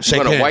 Shake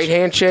Want a hands. white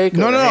handshake?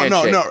 No, or a no,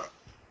 handshake? no.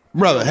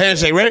 Brother,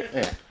 handshake. Ready?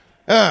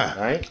 All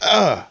right.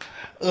 Oh,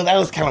 that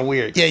was kind of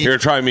weird. Yeah, Here,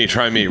 try me.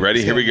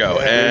 Ready? Here we go.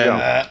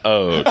 And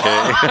okay.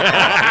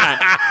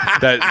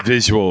 That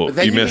visual, But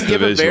then you you missed can the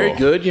give it visual. very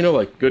good. You know,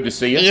 like good to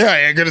see you.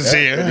 yeah. Good to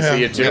see you. Good to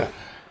see you too. Yeah.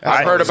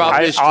 I've heard about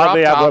I this drop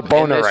oddly have a top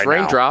boner and this right now.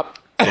 raindrop.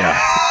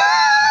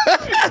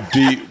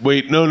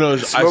 Wait, no.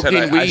 Smoking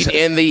I weed said,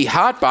 in the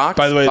hot box.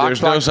 by the way, box,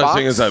 there's no box, such box.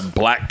 thing as a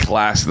black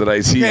class that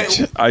I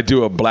teach. I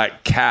do a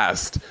black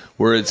cast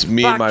where it's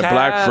me and my Black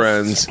black cast.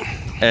 friends,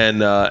 and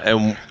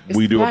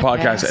we do a black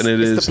podcast, cast. and it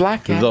It's is the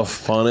black cast. the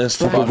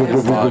funnest fucking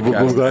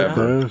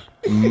podcast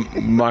ever.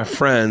 My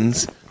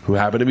friends who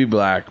happen to be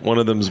black, one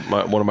of them's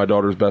one of my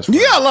daughter's best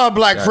friends. You got a lot of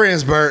black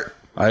friends, Bert.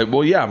 I'm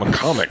a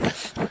comic.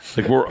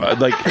 Like we're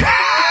like.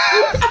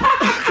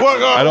 What,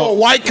 don't-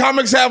 white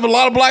comics have a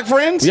lot of black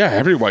friends? Yeah,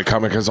 every white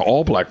comic has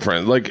all black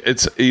friends. Like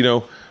it's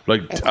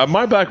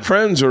my black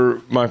friends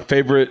are my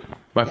favorite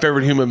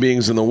human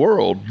beings in the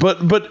world.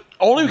 But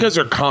only because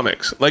they're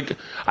comics. Like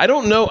I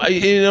don't know.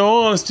 In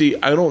all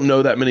honesty, I don't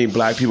know that many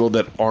black people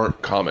that aren't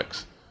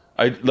comics.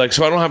 So I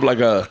don't have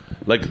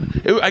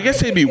I guess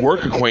they'd be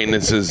work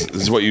acquaintances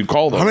is what you'd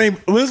call them. I mean,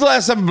 when's the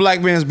last time a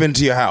black man's been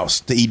to your house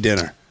to eat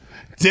dinner?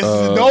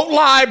 Don't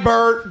lie,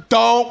 Bert.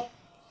 Don't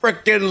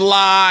freaking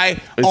lie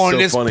It's on so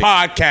this funny.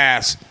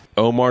 podcast.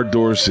 Omar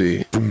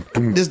Dorsey,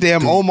 This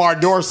damn Omar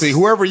Dorsey,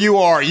 whoever you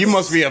are, you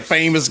must be a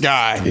famous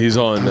guy. he's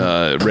on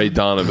Ray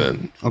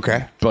Donovan.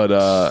 Okay.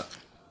 But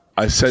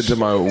I said to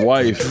my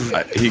wife,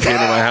 he came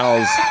to my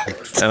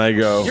house, and I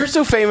go, You're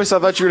so famous. I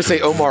thought you were going to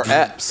say Omar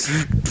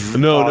Epps.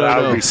 no,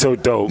 That would be so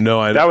dope.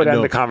 No, that would end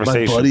no. the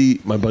conversation.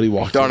 My buddy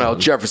walked Darnell in.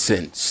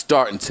 Jefferson,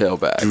 starting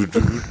tailback.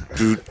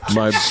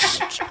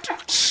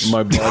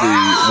 My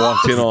buddy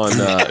walked in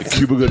on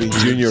Cuba Gooding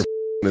Jr. and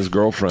his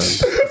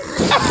girlfriend.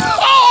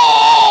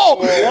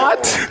 Oh!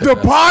 What? The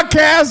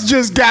podcast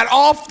just got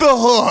off the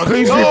hook.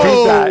 Please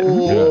repeat that.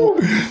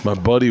 Yeah. My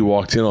buddy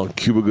walked in on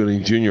Cuba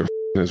Gooding Jr.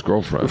 his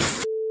girlfriend.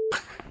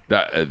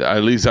 That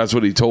at least that's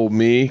what he told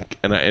me,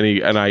 and I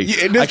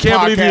can't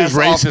believe he was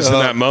racist in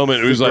that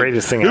moment. It was like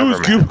greatest thing it ever, was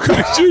man. Cuba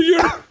Gooding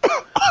Jr.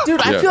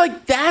 Dude, I feel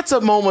like that's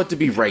a moment to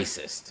be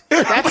racist.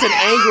 That's an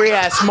angry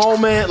ass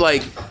moment.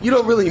 Like, you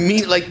don't really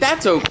mean, like,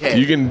 that's okay.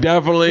 You can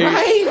definitely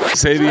Right?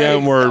 say the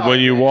N word when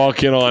you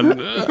walk in on.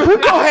 Go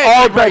ahead.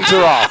 All bets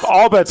are off.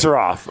 All bets are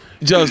off.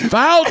 Just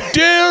how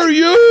dare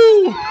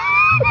you?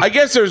 I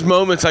guess there's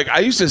moments like I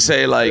used to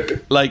say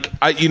like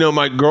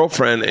my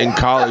girlfriend in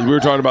college. We were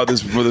talking about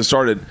this before this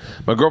started.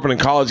 My girlfriend in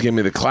college gave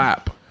me the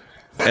clap,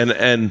 and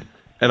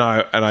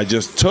I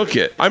just took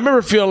it. I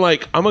remember feeling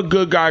like I'm a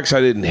good guy because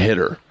I didn't hit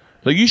her.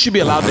 Like, you should be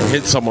allowed to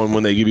hit someone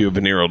when they give you a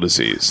venereal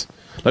disease.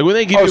 Like, when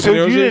they give you a So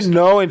venereal you disease. didn't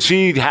know, and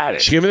she had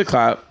it. She gave me the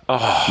clap.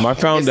 I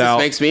found This out.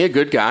 makes me a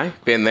good guy.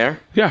 Been there.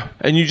 Yeah,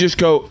 and you just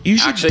go. You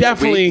should Actually,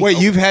 definitely. Wait,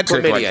 you've had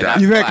Chlamydia, not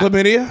You've had clap.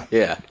 chlamydia?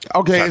 Yeah.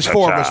 Okay, it's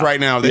 4 of us right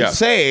now. They Yeah.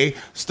 say,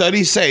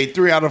 studies say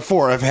 3 out of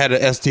 4 have had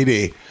an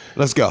STD.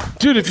 Let's go.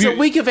 dude, if It's a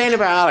week of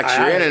antibiotics.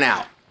 You're in and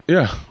out.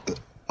 yeah,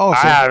 Oh, I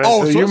haven't.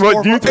 So so you- it's 4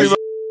 you for, three-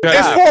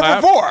 it's 4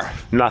 for 4.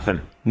 Nothing.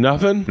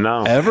 nothing.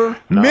 No. ever.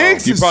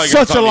 Miggs You is probably got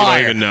such a something you don't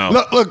liar. even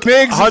know. Look,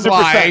 Miggs is 100%,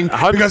 lying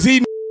 100%. because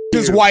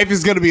his wife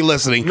is going to be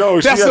listening. No,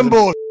 she that's some doesn't.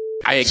 bull.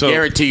 I So-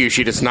 guarantee you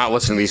she does not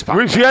listen to these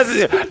podcasts. She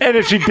has, and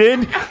if she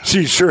did,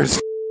 she sure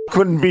as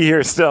couldn't be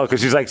here still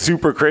because she's like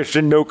super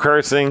Christian, no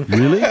cursing,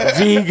 Really?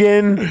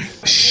 vegan.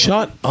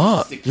 Shut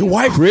up. Your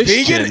wife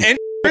Christian. vegan and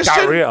Got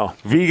Christian? real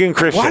vegan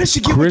Christian. Why did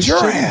she get with Christian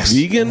your ass?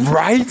 vegan.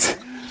 Right?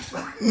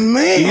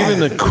 Man. Even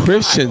the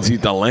Christians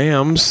eat the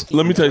lambs.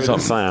 Let me tell you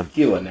something. Slam.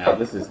 Tequila now.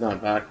 This is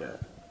not vodka.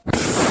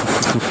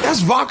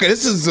 That's vodka.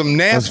 This is some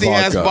nasty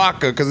ass vodka.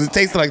 vodka because it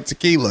tastes like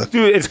tequila.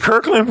 Dude, it's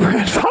Kirkland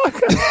brand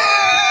vodka.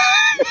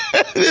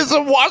 It's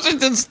a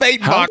Washington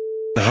State How vodka.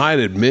 high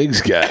did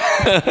Miggs get?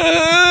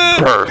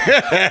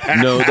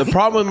 No, the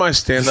problem with my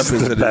stand-up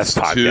is that it's best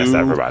podcast too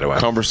ever, by the way.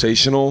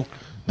 conversational.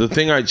 The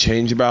thing I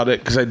change about it,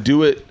 because I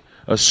do it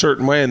a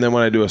certain way, and then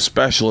when I do a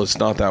special, it's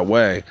not that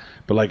way.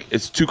 But like,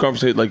 it's too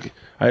conversational. Like,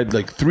 I had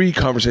like 3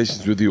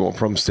 conversations with you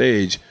from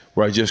stage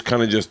where I just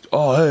kind of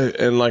oh, hey,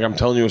 and like I'm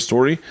telling you a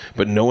story,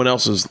 but no one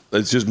else is.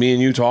 It's just me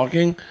and you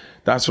talking.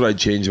 That's what I'd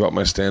change about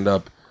my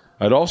stand-up.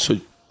 I'd also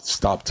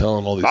stop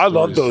telling all these. I stories.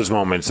 love those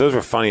moments. Those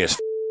were funny as.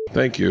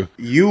 Thank you.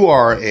 You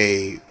are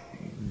a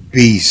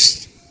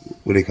beast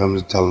when it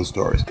comes to telling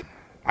stories.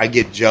 I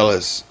get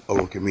jealous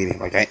over comedians.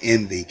 Like, I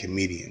envy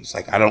comedians.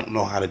 Like, I don't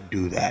know how to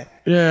do that.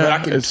 Yeah, But I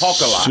can it's talk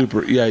a lot.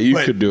 Super. Yeah, you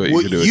But could do it.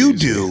 What you could do it you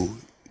easily. do,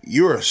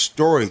 you're a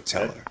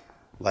storyteller.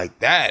 Like,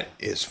 that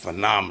is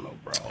phenomenal,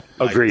 bro.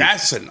 Like, Agreed.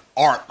 that's an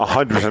art.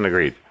 100%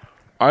 agreed.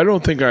 I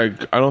don't think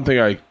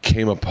I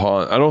came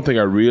upon. I don't think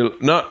I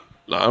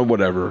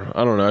whatever.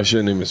 I don't know. I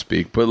shouldn't even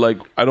speak. But like,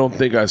 I don't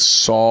think I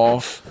saw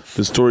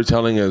the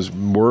storytelling as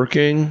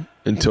working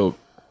until.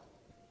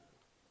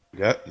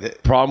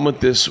 Problem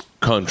with this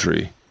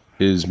country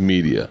is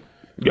media.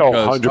 Yo,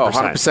 Because- 100%.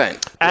 100%.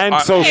 And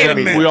social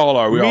media. We all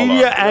are. We all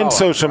Media are. and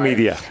social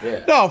media.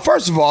 No,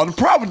 first of all, the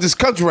problem with this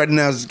country right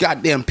now is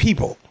goddamn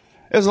people.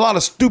 There's a lot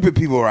of stupid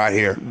people right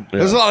here.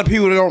 There's a lot of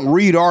people that don't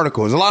read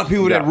articles. A lot of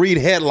people that Yeah. read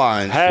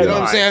headlines. You know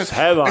what I'm saying?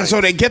 Headlines. And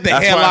so they get the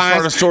That's why I started a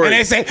headlines story. and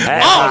they say,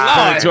 Headlines.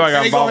 "Oh, Lord," Until I got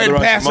and they go involved ahead with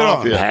and the pass it Russian on.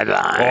 mafia.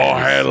 Headlines. Oh,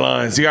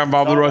 headlines! You got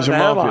involved with the Russian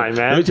mafia. Headline,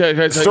 man. Let me tell you,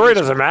 can I tell Story you-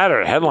 doesn't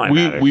matter. Headline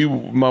matters.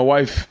 My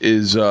wife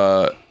is.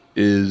 What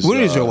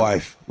is your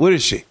wife? What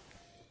is she?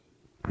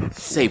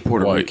 Say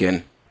Puerto White.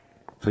 Rican.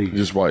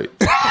 Just white.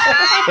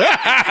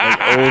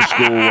 Like old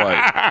school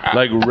white.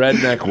 Like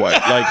redneck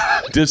white.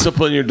 Like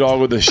discipline your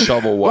dog with a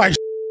shovel white.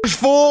 Like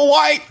full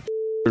white.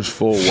 There's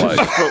full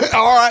white.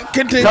 All right,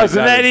 continue.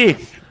 Cousin Eddie.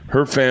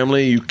 Her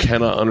family, you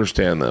cannot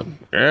understand them.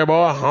 Yeah,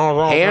 boy.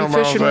 Hand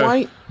fishing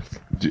white?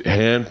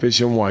 Hand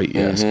fishing white,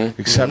 yes. Mm-hmm.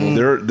 Except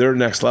they're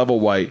next level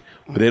white.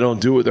 But they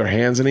don't do it with their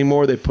hands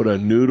anymore. They put a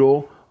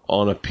noodle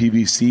on a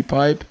PVC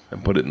pipe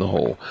and put it in the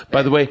hole.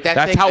 By the way, That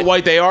that's thing- how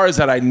white they are, is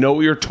that I know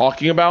what you're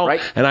talking about,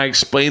 Right. and I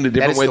explained a That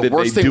different is way the that they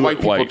worst thing do white it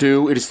people white.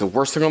 do. It is the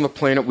worst thing on the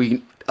planet.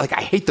 I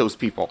hate those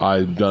people.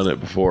 I've done it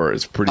before.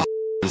 It's pretty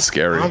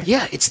scary.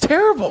 Yeah, it's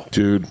terrible.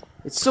 Dude.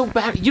 It's so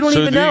bad. You don't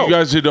So even do know. you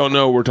guys who don't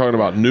know, we're talking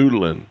about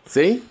noodling.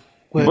 See?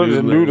 What is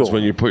a Noodling noodle? is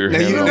when you put your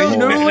hand in a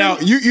Now,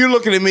 hole. you're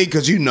looking at me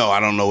because you know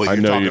I don't know what I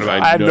you're know talking you.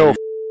 about. I have no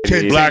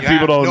Black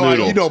people don't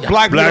noodle. You know,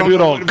 black people know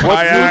don't what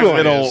kayak,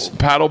 noodle they is. don't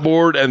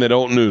paddleboard, and they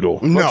don't noodle.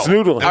 No. What's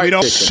noodling? And we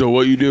don't. So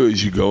what you do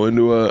is you go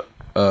into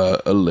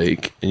a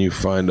lake and you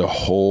find a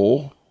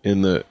hole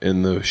in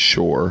the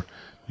shore.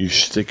 You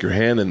stick your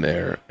hand in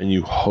there and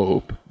you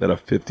hope that a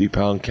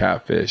 50-pound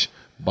catfish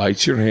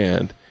bites your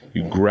hand.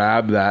 You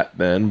grab that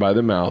then by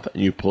the mouth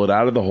and you pull it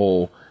out of the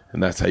hole,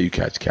 and that's how you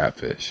catch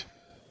catfish.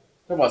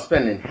 Talk about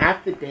spending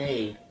half the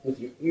day with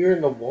your ear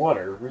in the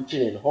water,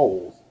 reaching in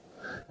holes.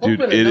 Dude,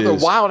 Hoping it another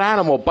is wild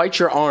animal bites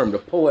your arm to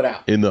pull it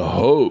out. in the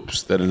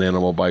hopes that an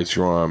animal bites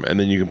your arm, and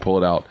then you can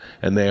pull it out.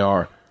 And they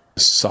are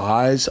the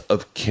size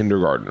of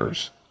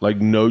kindergartners, like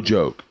no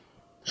joke.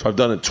 So I've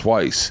done it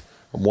twice.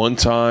 One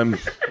time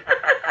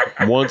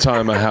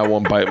I had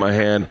one bite my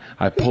hand.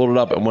 I pulled it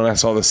up, and when I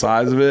saw the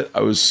size of it,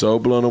 I was so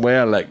blown away.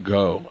 I let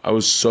go. I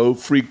was so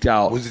freaked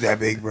out. Was it that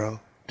big, bro?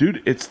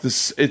 Dude, it's the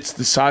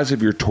size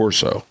of your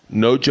torso.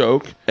 No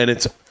joke. And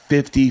it's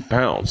 50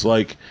 pounds.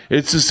 Like,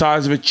 it's the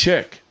size of a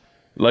chick.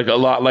 Like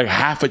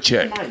half a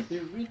chick.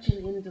 They're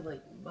reaching into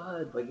like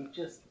mud, like it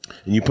just.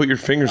 And you put your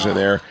fingers in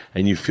there,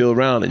 and you feel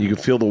around, and you can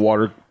feel the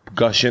water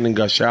gush in and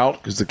gush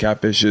out because the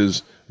catfish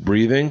is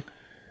breathing.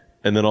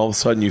 And then all of a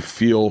sudden you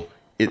feel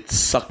it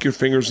suck your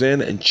fingers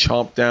in and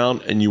chomp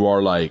down, and you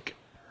are like,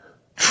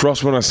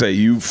 trust when I say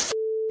you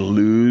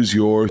lose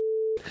your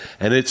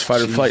and it's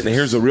fight or flight. And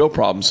here's the real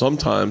problem.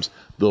 Sometimes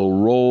they'll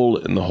roll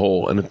in the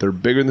hole, and if they're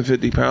bigger than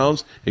 50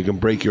 pounds, it can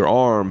break your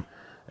arm,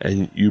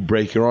 and you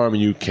break your arm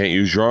and you can't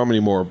use your arm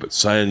anymore, but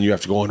saying you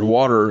have to go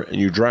underwater and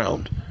you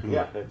drowned.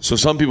 Yeah. So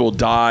some people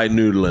die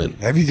noodling.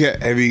 Have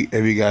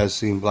you guys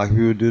seen black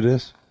people do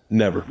this?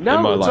 Never. No,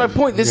 in my that's life. my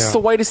point. This is the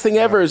whitest thing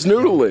ever is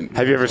noodling.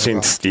 Have you ever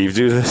seen Steve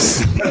do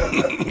this?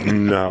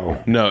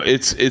 No. No,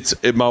 it's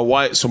my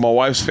wife. So my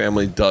wife's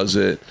family does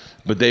it,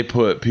 but they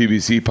put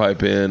PVC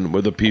pipe in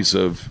with a piece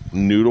of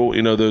noodle.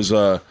 You know those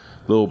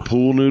little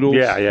pool noodles.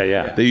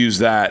 Yeah. They use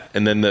that,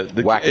 and then the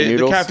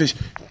catfish.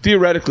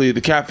 Theoretically,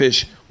 the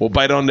catfish will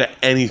bite onto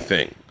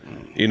anything.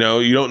 You know,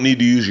 you don't need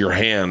to use your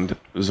hand.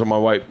 So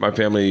my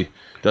family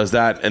does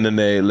that, and then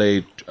they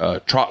lay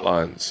trot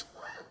lines.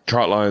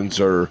 Trot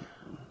lines are.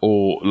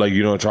 Oh, like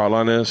you know what a trot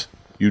line is?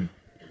 You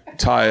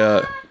tie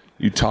a.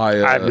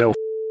 I have no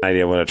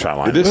idea what a trot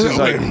line This is. is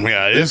like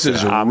this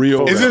is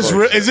real.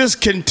 Is this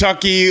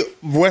Kentucky,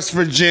 West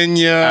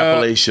Virginia,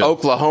 Appalachia,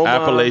 Oklahoma,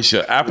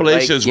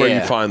 Appalachia is where you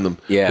find them.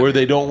 Yeah. Where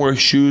they don't wear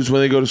shoes when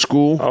they go to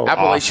school. Oh,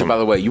 Appalachia, awesome. by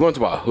the way. You want to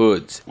talk about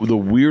hoods? The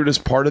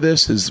weirdest part of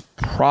this is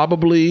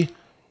probably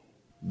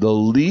the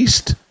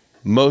least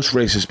most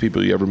racist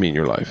people you ever meet in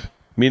your life.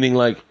 Meaning,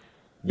 like,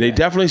 they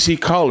definitely see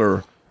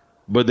color,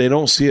 but they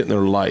don't see it in their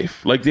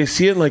life. Like, they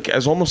see it like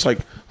as almost like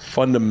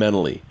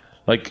fundamentally.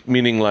 Like,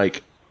 meaning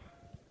like,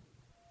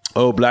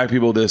 oh, black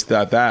people, this,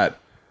 that.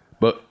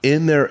 But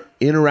in their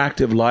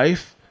interactive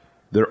life,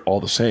 they're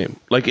all the same.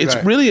 Like, it's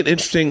really an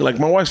interesting, like,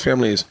 my wife's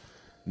family is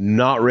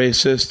not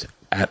racist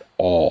at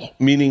all.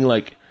 Meaning,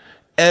 like,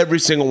 every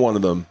single one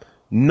of them,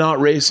 not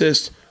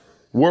racist,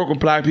 work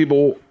with black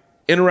people,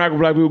 interact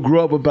with black people,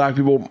 grew up with black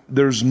people.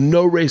 There's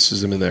no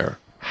racism in there.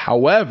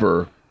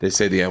 However, they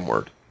say the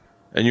N-word.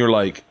 And you're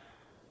like,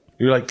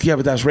 yeah,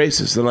 but that's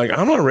racist. They're like,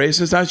 I'm not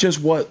racist. That's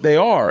just what they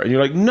are. And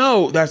you're like,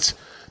 no, that's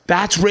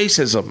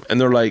racism.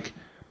 And they're like,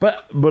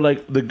 but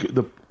like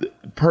the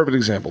perfect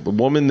example, the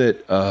woman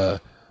that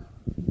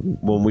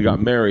when we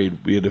got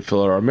married, we had to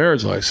fill out our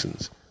marriage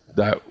license.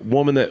 That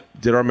woman that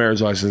did our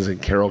marriage license in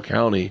Carroll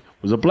County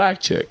was a black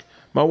chick.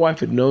 My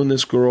wife had known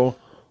this girl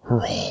her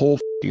whole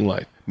fucking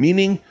life.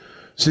 Meaning,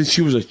 since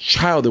she was a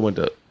child, they went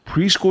to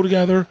preschool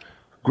together,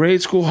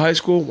 grade school, high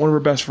school, one of her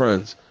best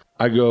friends.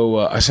 I go,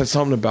 I said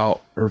something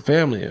about her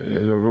family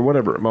or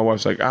whatever. My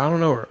wife's like, I don't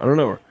know her.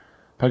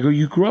 I go,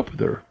 you grew up with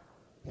her.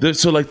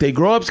 So like they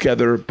grow up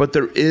together, but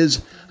there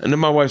is, and then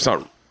my wife's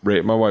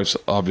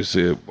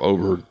obviously a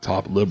over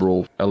top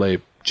liberal LA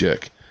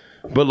chick,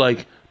 but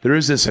like there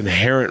is this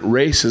inherent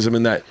racism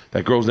in that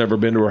girl's never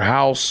been to her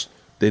house.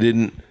 She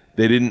didn't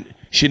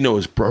know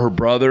her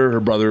brother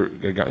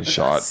had gotten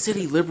shot.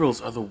 City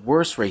liberals are the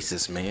worst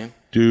racists, man.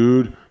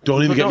 Dude,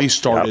 don't even get me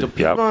started.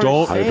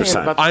 Don't.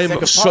 100%. I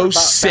am so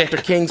sick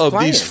of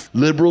these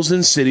liberals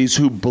in cities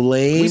who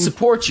blame. We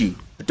support you,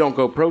 but don't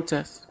go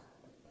protest.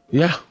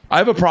 Yeah. I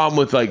have a problem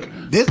with like,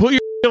 put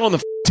your shit on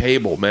the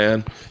table,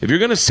 man. If you're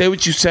going to say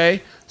what you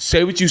say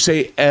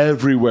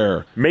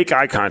everywhere. Make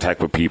eye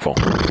contact with people.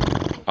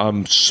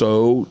 I'm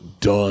so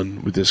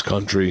done with this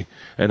country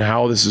and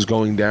how this is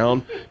going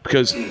down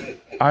because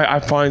I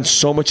find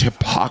so much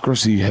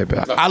hypocrisy.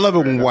 I love it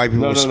when white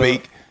people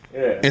speak.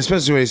 Yeah.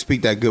 Especially when they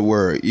speak that good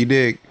word. You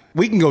dig?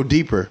 We can go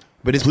deeper,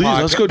 but it's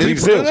let's go deeper.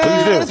 Please do.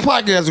 This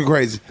podcast is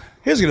crazy.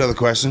 Here's another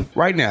question.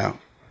 Right now,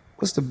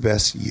 what's the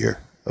best year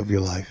of your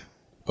life?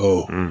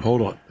 Oh,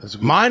 hold on.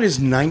 Mine is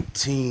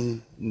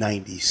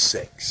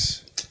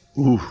 1996.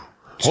 Ooh.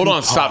 Hold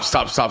on. Stop.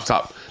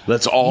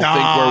 Let's all think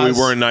where we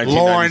were in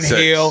 1996.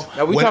 Lauryn Hill.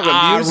 Are we when talking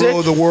I music?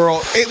 ruled the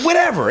world.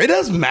 Whatever. It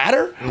doesn't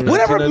matter.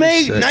 Whatever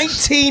made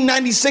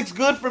 1996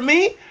 good for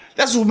me,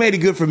 that's what made it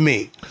good for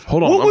me.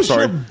 Hold on, what was I'm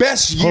sorry. your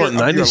best year? Hold on,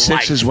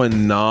 96 is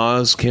when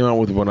Nas came out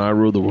with When I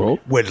Ruled the World?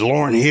 With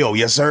Lauryn Hill,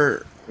 yes,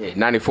 sir. Yeah,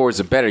 94 is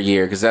a better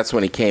year because that's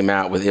when he came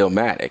out with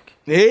Illmatic.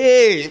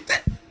 Hey,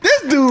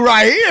 this dude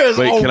right here is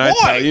Wait, I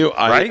tell you?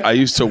 I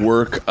used to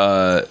work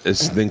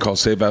this thing called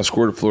Safe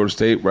Escort at Florida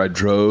State where I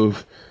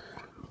drove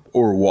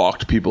or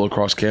walked people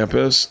across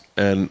campus,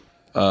 and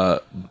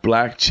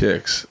black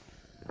chicks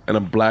and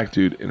a black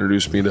dude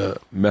introduced me to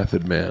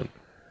Method Man.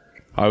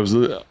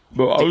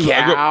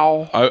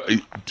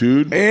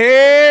 Dude.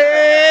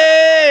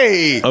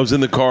 Hey! I was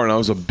in the car and I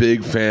was a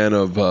big fan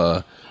of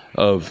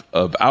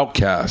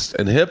Outkast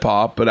and hip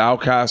hop, but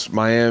Outkast,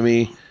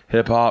 Miami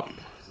hip hop,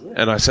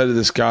 And I said to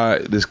this guy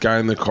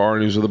in the car,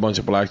 and he was with a bunch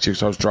of black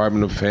chicks. I was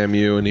driving to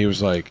FAMU, and he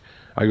was like,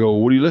 I go,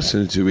 what are you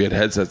listening to? We had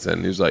headsets in.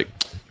 And he was like,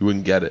 you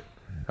wouldn't get it.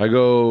 I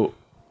go,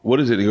 what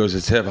is it? He goes,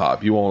 it's hip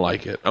hop. You won't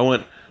like it. I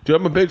went, dude,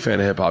 I'm a big fan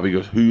of hip hop. He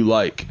goes, who you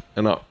like?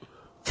 And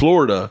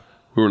Florida,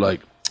 we were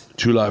like,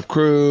 Two Live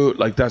Crew.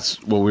 Like,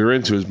 that's what we were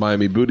into, is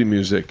Miami booty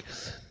music.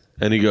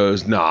 And he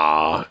goes,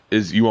 nah,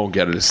 you won't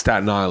get it. It's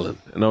Staten Island.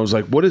 And I was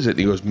like, what is it? And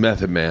he goes,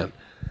 Method Man.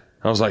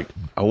 I was like,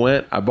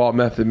 I bought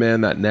Method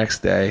Man that next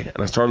day,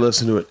 and I started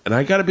listening to it. And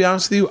I got to be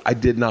honest with you, I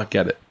did not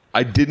get it.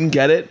 I didn't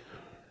get it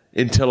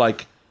until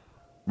like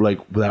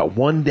that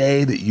one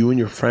day that you and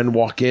your friend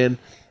walk in,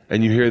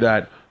 and you hear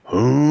that,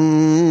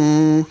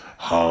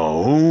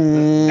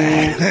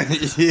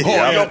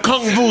 yo,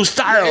 Kung Fu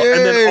style.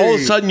 And then all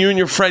of a sudden, you and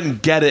your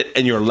friend get it,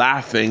 and you're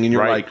laughing, and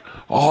you're like,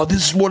 oh,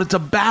 this is what it's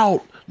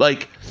about.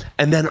 Like,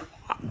 and then,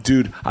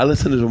 dude, I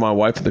listened to my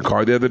wife in the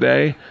car the other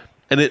day,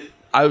 and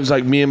I was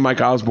like me and Mike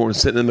Osborne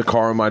sitting in the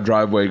car in my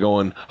driveway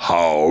going,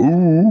 how?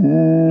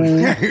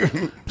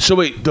 So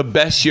wait, the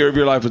best year of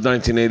your life was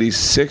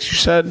 1986, you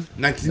said?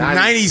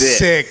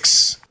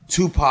 1996.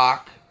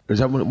 Tupac. Is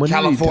that when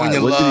California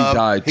did he die?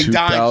 Love. When did he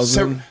die?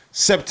 2000?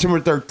 September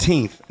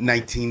 13th,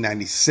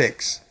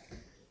 1996.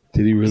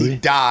 Did he really? He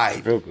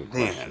died.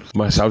 Man.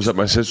 I was at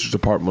my sister's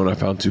apartment when I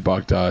found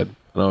Tupac died.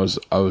 And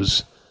I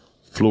was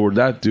floored.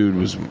 That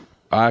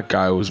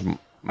guy was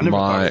I never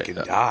thought he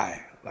could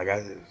die.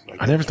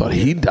 I never thought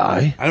he'd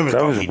die. I never That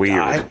thought was he'd weird.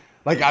 die.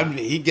 Like,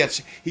 he got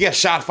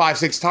shot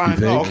 5-6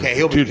 times. Oh, okay,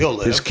 he'll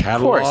live. His Of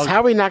catalog. course. How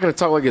are we not going to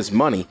talk like it's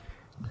money?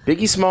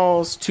 Biggie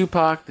Smalls,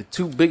 Tupac, the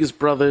two biggest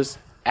brothers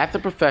at the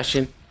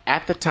profession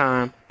at the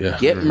time,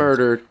 get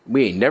murdered.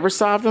 We ain't never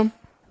solved them.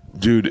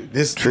 Dude,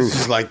 This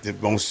is like the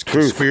most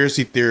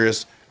conspiracy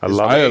theorist.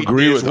 I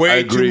agree There's with. way I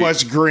agree. too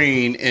much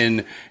green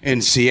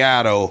in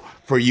Seattle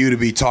for you to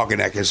be talking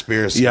that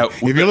conspiracy. Yeah,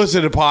 if you're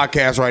listening to the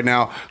podcast right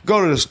now,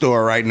 go to the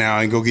store right now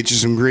and go get you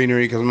some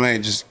greenery, because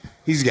man,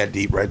 he's got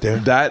deep right there.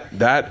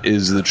 That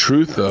is the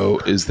truth, though.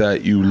 Is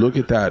that you look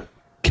at that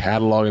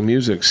catalog of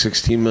music,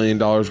 $16 million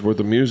worth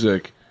of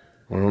music.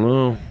 I don't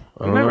know.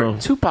 Remember,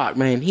 Tupac,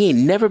 man, he ain't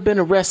never been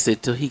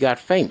arrested till he got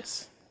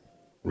famous.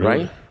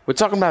 Really? Right? We're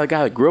talking about a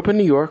guy that grew up in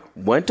New York,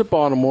 went to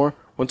Baltimore,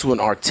 went to an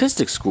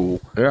artistic school,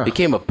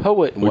 became a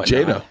poet and With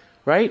whatnot. Jada.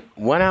 Right?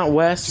 Went out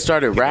west,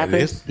 started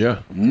rapping. Yeah.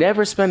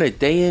 Never spent a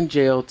day in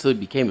jail till he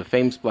became a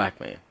famous black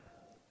man.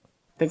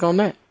 Think on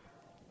that.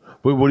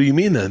 Wait, what do you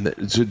mean then?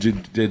 So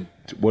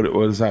what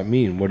does that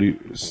mean? What do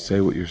you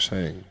say? What you're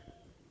saying?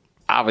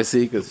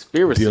 Obviously,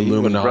 conspiracy. The When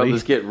Illuminati?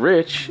 brothers get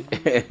rich,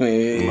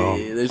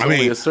 there's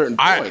only a certain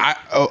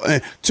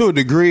point. To a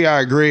degree,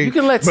 I agree. You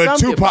can let but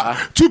some get by.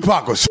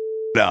 Tupac was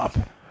up.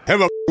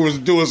 Him was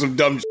doing some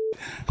dumb shit.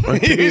 I'm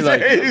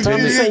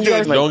just saying, you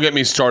guys like, Don't get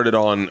me started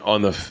on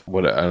the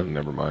what?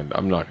 Never mind.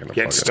 I'm not gonna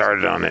Get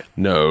started on it.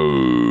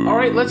 No. all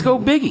right, let's go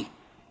Biggie.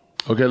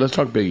 Okay, let's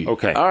talk Biggie.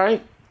 Okay. All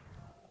right.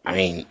 I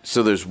mean,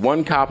 so there's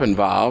one cop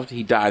involved.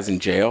 He dies in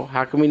jail.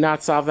 How can we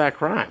not solve that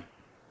crime?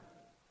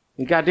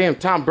 And goddamn,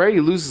 Tom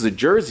Brady loses a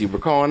jersey. We're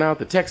calling out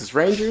the Texas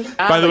Rangers.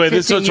 By the way,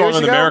 this is what's wrong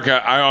in ago.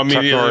 America. I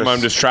immediately, Norris. when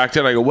I'm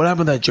distracted, I go, "What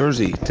happened to that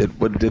jersey? Did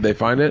they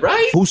find it?"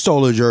 Right? Who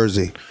stole a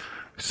jersey?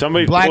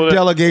 Somebody Black pulled it-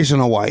 delegation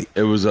or white?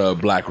 It was a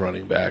black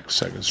running back,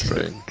 second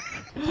string.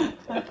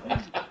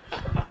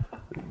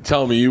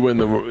 Tell me, you win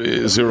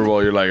the Super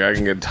Bowl. You're like, I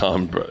can get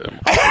Tom. We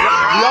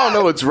all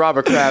know it's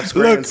Robert Kraft's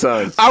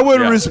grandson. I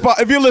wouldn't respond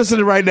if you're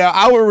listening right now.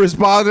 I would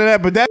respond to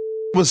that, but that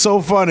was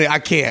so funny. I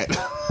can't.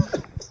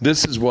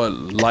 This is what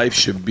life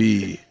should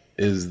be.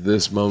 Is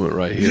this moment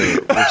right here?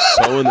 We're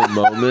so in the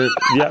moment.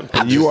 Yep.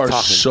 And you are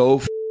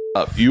so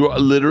up. You are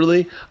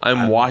literally.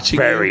 I'm watching.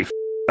 Very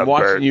I'm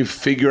watching you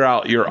figure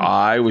out your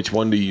eye, which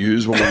one to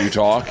use when you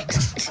talk.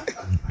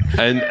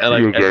 And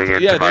like, You're getting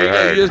into yeah, my you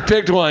head. just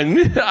picked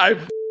one. I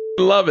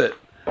love it.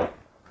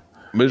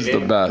 This is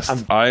the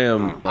best.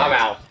 I'm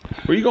out.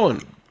 Where you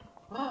going?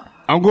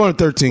 I'm going to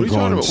 13 What are you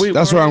talking coins. about? Wait,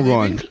 That's where where are I'm you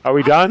going. leaving? Are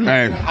we done?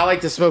 Hey, I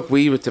like to smoke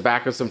weed with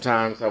tobacco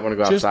sometimes. I want to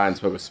go Just- outside and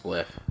smoke a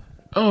spliff.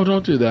 Oh,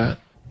 don't do that.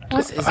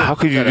 How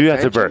could you do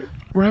that to Bert?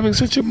 We're having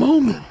such a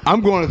moment.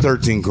 I'm going to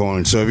 13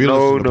 coins. So if you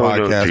No, listen to the no,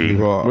 no, podcast G.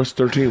 before, What's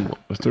 13?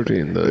 What's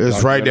 13?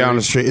 it's right down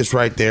the street. It's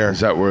right there.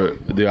 Is that where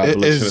the It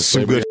abolitionist is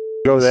some slavery? good.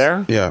 Go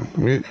there? Yeah.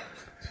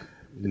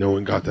 No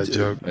one got that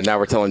joke. And now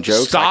we're telling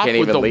jokes. I Stop can't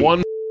with even the leave.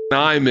 one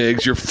eye,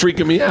 Migs. You're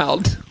freaking me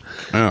out.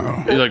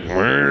 Oh. You're like,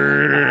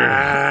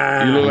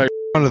 you look like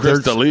Going to Chris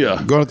 13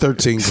 D'Elia. Going to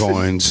 13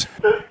 coins.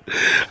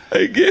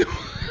 I can't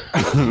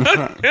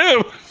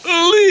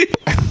believe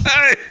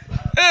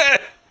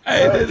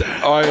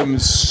I am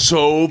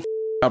so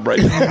up right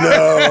now.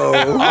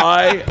 No.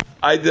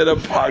 I did a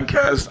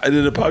podcast. I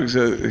did a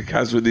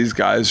podcast with these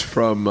guys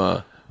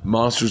from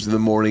Monsters in the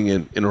Morning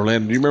in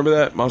Orlando. Do you remember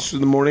that? Monsters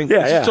in the Morning?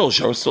 Yeah, It's yeah. still a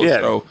show. It's still Yeah,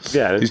 a show.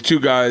 yeah. These two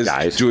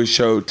guys do a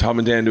show. Tom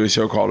and Dan do a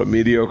show called A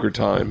Mediocre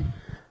Time.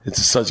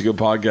 It's such a good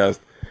podcast.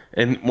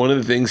 And one of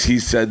the things he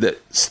said that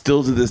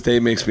still to this day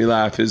makes me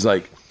laugh is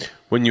like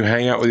when you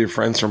hang out with your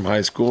friends from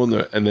high school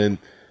and then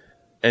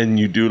and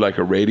you do like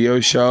a radio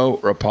show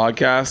or a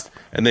podcast,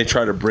 and they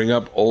try to bring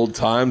up old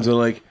times, and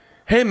like,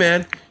 hey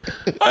man,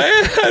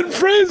 I had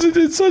friends that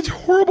did such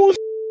horrible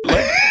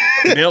like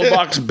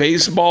mailbox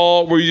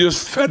baseball where you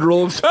just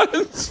federal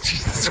offense.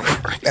 Jesus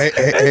Christ.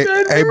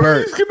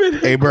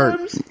 Hey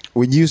Bert.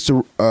 When you used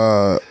to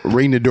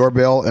ring the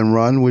doorbell and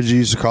run, what did you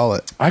used to call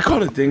it? I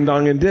called it ding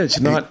dong and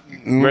ditch, not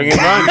Ring and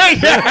run.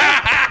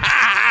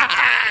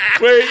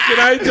 Wait, can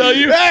I tell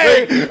you?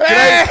 Can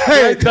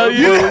I tell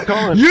you? What are we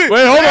calling? Wait,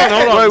 hold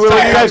on. Wait, what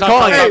are you guys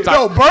calling it?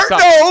 No, Bert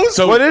knows.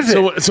 So what is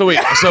it? So wait.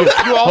 So You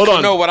hold also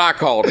on. know what I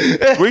called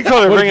it. We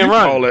call it What ring did and you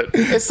run. call it?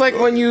 It's like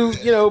when you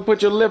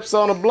put your lips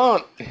on a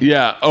blunt.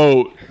 Yeah.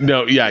 Oh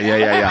no.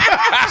 Yeah.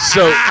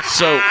 So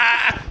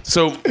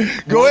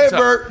Go ahead,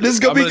 Bert. This is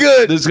gonna be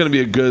good. This is gonna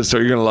be a good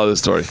story. You're gonna love this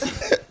story.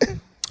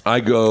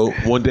 I go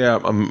one day.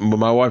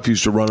 My wife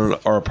used to run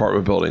our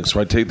apartment building, so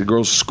I take the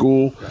girls to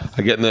school.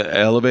 I get in the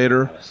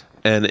elevator,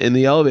 and in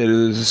the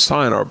elevator there's a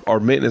sign. Our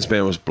maintenance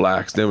man was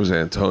black. His name was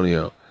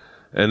Antonio,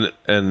 and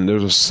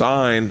there's a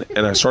sign,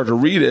 and I start to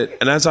read it,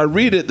 and as I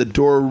read it, the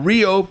door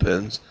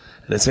reopens,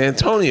 and it's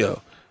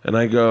Antonio, and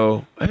I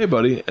go, "Hey,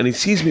 buddy," and he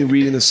sees me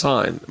reading the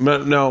sign.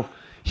 Now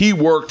he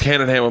worked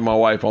hand in hand with my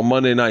wife on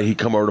Monday night. He'd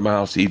come over to my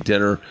house to eat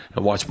dinner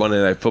and watch Monday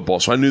Night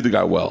Football, so I knew the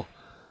guy well,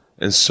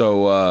 and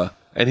so.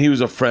 And he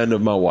was a friend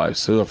of my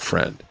wife's, so a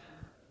friend.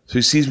 So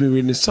he sees me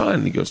reading the sign,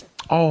 and he goes,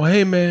 "Oh,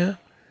 hey, man,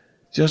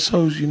 just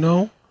so you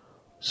know,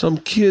 some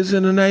kids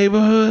in the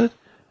neighborhood,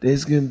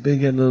 they's getting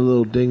big in a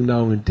little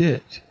ding-dong and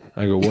ditch."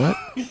 I go, "What?"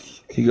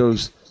 He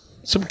goes,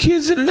 "Some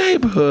kids in the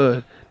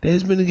neighborhood,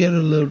 they's been getting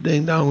a little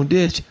ding-dong and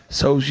ditch,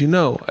 so you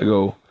know." I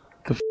go,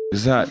 "The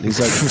is that?" And he's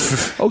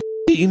like, "Oh,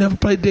 you never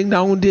played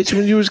ding-dong and ditch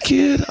when you was a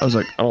kid?" I was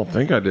like, "I don't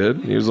think I did."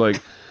 And he was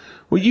like,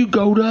 "Well, you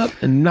go up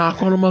and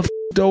knock on a motherfucker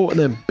door and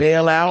then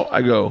bail out?"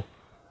 I go,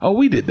 "Oh,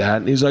 we did that."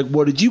 And he's like,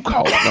 "What did you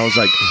call it?" And I was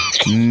like,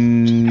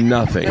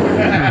 nothing.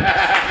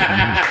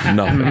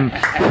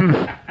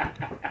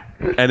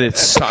 And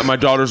it's my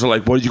daughters are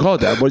like, "What did you call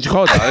it, Dad? What did you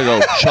call it, Dad?" I go,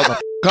 "Shut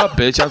the up,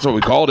 bitch. That's what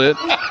we called it."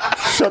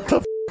 Shut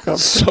the up.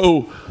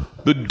 So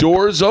the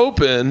doors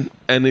open,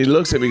 and he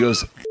looks at me and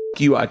goes,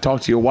 "You, I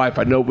talked to your wife.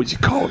 I know what you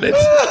called it."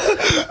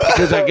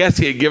 Because I guess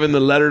he had given the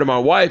letter to my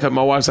wife, and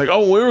my wife's like,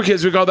 "Oh, when we were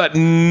kids, we called that."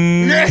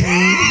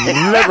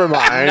 Never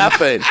mind.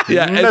 Nothing.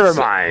 Yeah, Never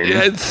mind.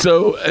 And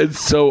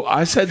so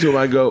I said to him,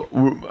 I go,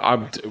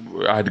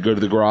 I had to go to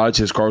the garage.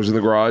 His car was in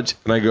the garage,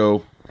 and I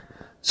go,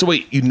 "So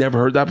wait, you never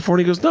heard that before?"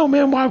 And he goes, "No,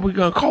 man. Why are we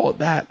gonna call it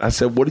that?" I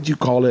said, "What did you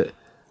call it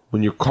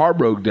when your car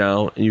broke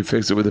down and you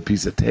fixed it with a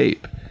piece of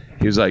tape?"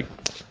 He was like,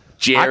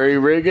 Jerry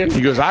rigging.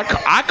 He goes, I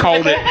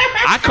called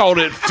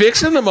it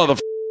fixing the motherfucker."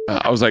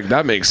 I was like,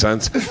 that makes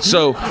sense.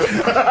 So,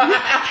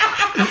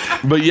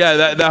 but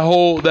yeah,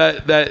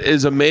 that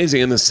is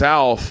amazing. In the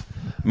South,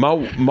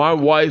 my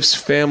wife's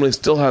family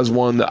still has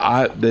one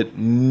that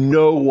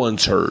no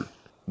one's heard.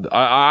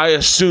 I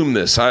assume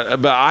this,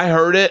 but I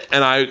heard it,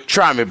 and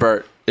Try me,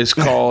 Bert. It's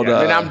called.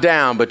 I mean, I'm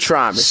down, but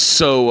try me.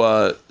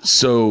 So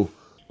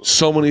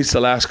someone eats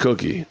the last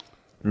cookie,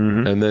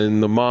 and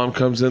then the mom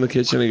comes in the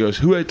kitchen and goes,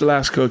 "Who ate the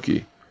last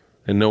cookie?"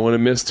 And no one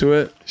admits to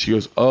it. She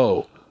goes,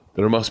 "Oh,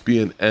 there must be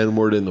an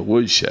N-word in the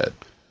woodshed."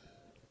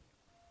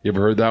 You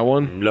ever heard that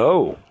one?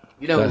 No.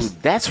 You know,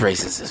 that's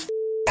racist as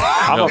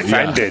I'm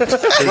offended. Yeah.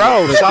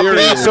 Bro, stop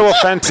being so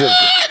offensive.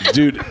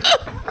 Dude.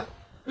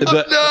 Can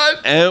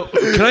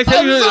I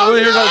tell you?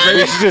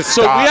 We should just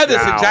So we stop had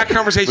this now. exact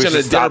conversation We at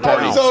a should dinner stop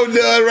party. now. So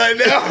done right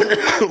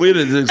now. We had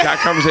this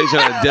exact conversation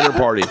at a dinner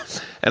party,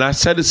 and I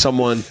said to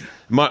someone,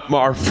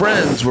 our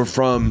friends were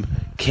from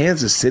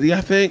Kansas City,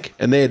 I think,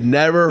 and they had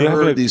never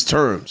heard these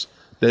terms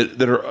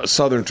that are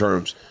Southern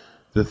terms.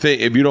 The thing,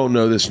 if you don't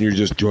know this and you're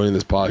just joining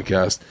this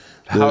podcast,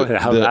 How that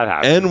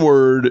happened?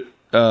 N-word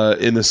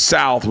in the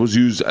South was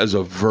used as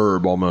a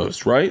verb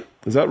almost, right?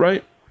 Is that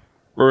right?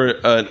 Or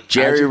an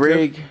Jerry adjective?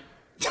 rig.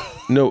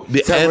 No,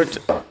 the N.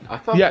 I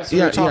thought that's what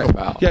we were talking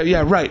about.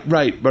 Yeah, right.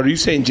 But are you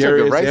saying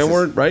Jerry is the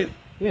N-word, right?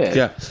 Yeah.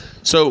 Yeah.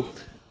 So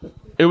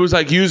it was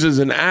like used as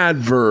an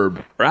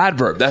adverb.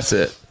 That's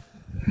it.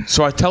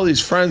 So I tell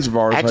these friends of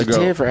ours,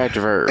 Adjective or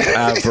adverb?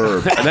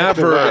 Adverb. An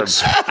adverb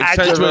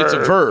accentuates a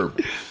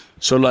verb.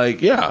 So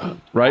like, yeah,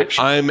 right?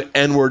 I'm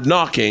N-word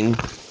knocking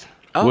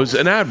was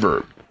an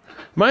adverb.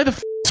 Am I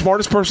the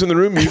smartest person in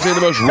the room using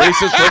the most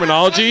racist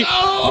terminology?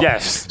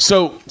 Yes.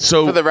 So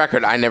For the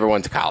record, I never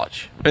went to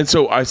college. and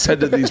so I said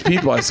to these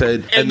people, I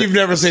said, And you've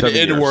never said the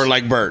 7 years. N-word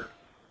like Bert.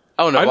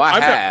 Oh, no, I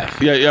have.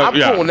 Yeah, I'm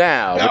yeah. cool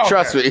now, but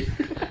trust me.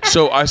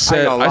 So I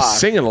said, gonna I lie.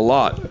 sing it a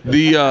lot.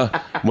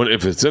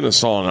 If it's in a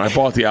song, I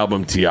bought the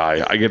album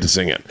T.I., I get to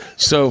sing it.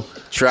 So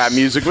Trap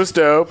music was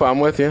dope. I'm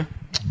with you.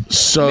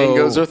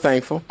 Mingos are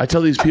thankful. I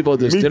tell these people at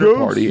this dinner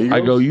party, I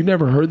go, "You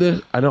never heard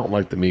this? I don't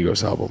like the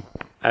Migos album.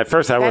 At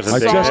first, I wasn't I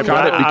digging just it,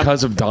 got but it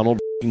because of Donald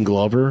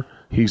Glover.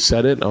 He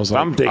said it, and I was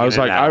I'm digging like,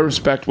 it now. I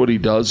respect what he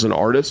does as an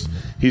artist.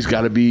 He's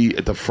got to be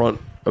at the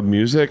front of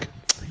music.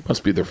 He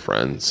must be their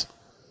friends,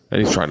 and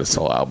he's trying to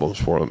sell albums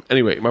for them.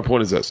 Anyway, my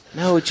point is this: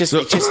 No, it's just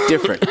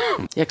different.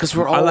 Yeah, because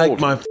we're old. I like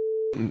my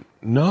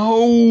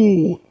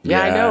No.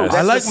 Yeah, I know. That's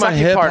I like the my sucky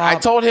hip part. I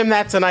hop. told him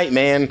that tonight,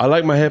 man. I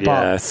like my hip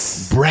hop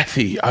Yes.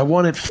 breathy. I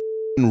want it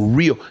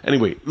real.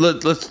 Anyway,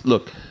 let's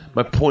look.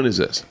 My point is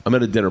this: I'm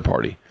at a dinner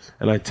party,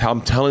 and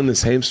I'm telling the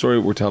same story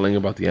we're telling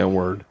about the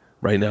N-word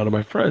right now to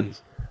my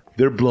friends.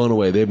 They're blown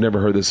away. They've never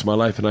heard this in my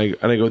life, and I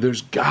go,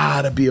 "There's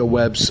got to be a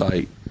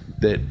website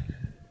that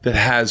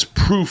has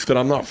proof that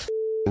I'm not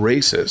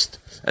racist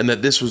and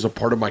that this was a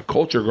part of my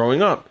culture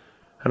growing up."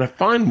 And I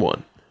find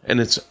one, and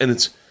it's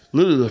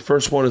literally the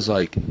first one is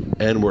like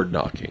N-word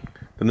knocking,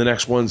 then the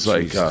next one's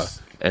like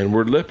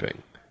N-word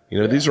lipping.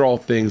 These are all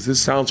things.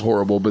 This sounds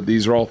horrible, but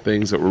these are all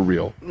things that were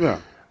real. Yeah.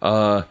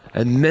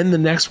 And then the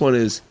next one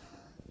is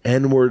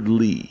N-word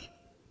Lee.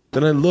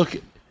 Then I look,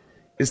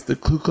 it's the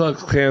Ku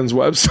Klux Klan's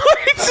website.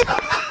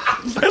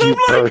 And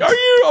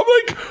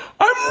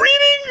I'm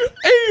reading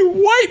a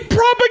white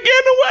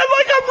propaganda web,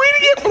 like I'm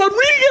reading it, but I'm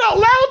reading it out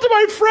loud to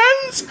my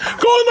friends,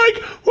 going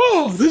like,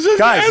 whoa, this is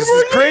Guys, this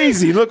is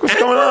crazy. Look what's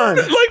going on.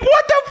 Like,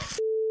 what the f***?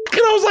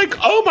 And I was like,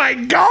 oh my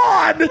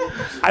God.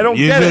 I don't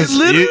get it.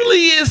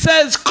 Literally, it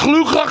says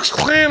Ku Klux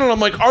Klan, and I'm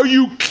like, are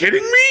you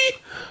kidding me?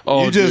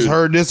 Oh, You just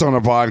heard this on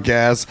a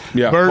podcast.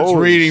 Yeah. Bert's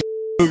Holy reading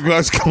Ku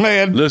Klux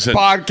Klan Listen.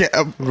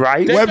 podcast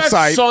Right? They got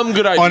website some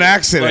good ideas. on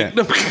accident.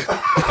 Like,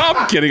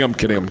 I'm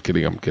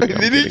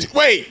kidding.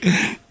 Wait.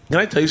 Can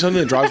I tell you something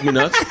that drives me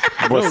nuts?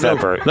 What's that,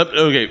 Bert?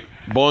 Okay,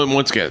 boy,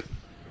 once again,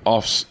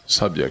 off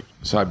subject,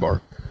 sidebar.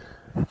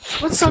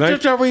 What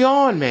subject are we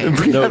on, man?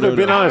 We haven't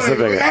been on a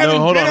subject. No,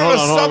 hold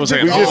on one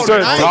second. We just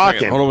started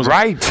talking. Hold on one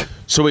second. Right.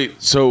 So wait,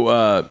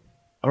 I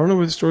don't know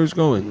where the story's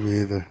going. Me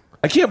either.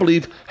 I can't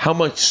believe how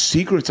much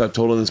secrets I've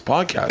told on this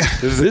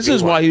podcast. This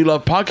is why you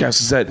love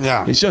podcasts. Is that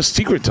it's just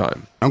secret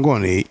time. I'm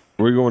going to eat.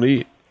 Where are you going to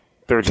eat?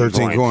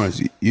 13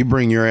 coins. You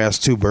bring your ass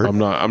too, Bert. I'm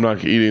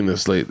not eating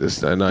this late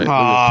this night.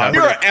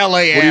 You're an LA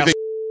What do you ass. think?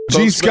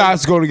 G.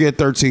 Scott's going to get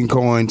 13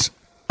 coins.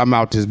 I'm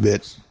out this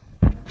bitch.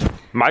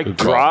 Mike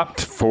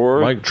dropped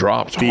for Mike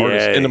dropped the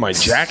hardest eggs. into my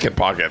jacket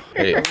pocket.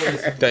 Hey,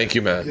 thank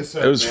you, man. It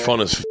was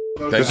fun as f.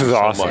 Thank This you is so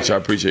awesome. much. I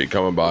appreciate you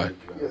coming by.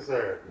 Yes,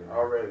 sir.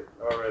 Already.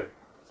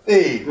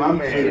 Hey, my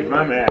man.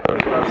 My man.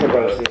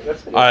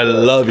 I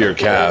love your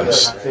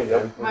calves.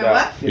 My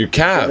what? Your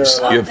calves.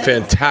 You have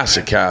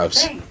fantastic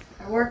calves.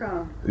 I work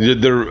on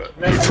them.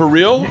 They're for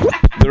real.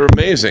 They're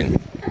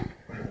amazing.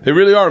 They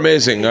really are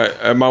amazing.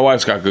 My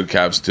wife's got good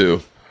calves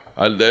too.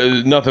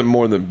 There's nothing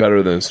more than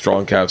better than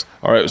strong calves.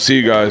 All right, see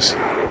you guys.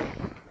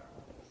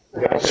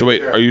 So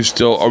wait, are we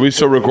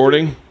still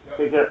recording?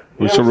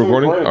 We still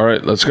recording? All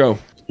right, let's go.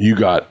 You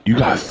got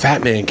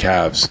fat man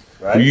calves.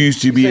 You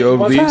used to be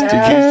obese. Did you used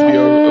to be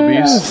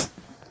obese?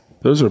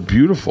 Those are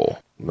beautiful.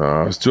 No,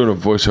 I was doing a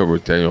voiceover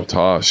with Daniel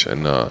Tosh,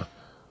 and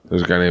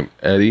there's a guy named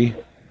Eddie.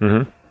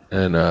 Mm-hmm.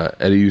 And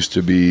Eddie used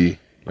to be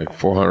like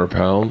 400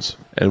 pounds.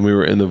 And we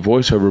were in the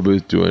voiceover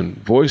booth doing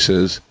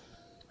voices.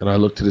 And I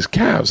looked at his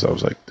calves. I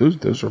was like,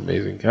 those are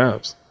amazing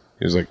calves.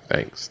 He was like,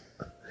 thanks.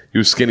 He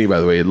was skinny, by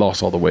the way. He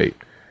lost all the weight.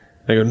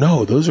 And I go,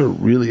 no, those are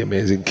really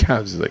amazing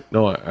calves. He's like,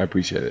 no, I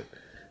appreciate it.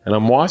 And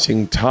I'm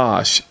watching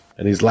Tosh,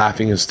 and he's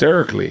laughing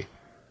hysterically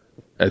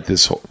at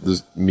this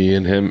me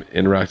and him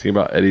interacting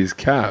about Eddie's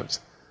calves.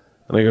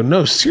 And I go,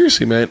 no,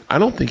 seriously, man, I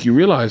don't think you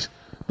realize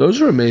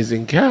those are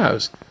amazing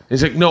calves. And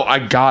he's like, no, I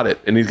got it.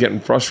 And he's getting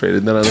frustrated.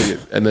 And then I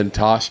look at, and then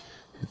Tosh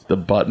hits the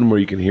button where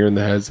you can hear in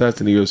the headsets,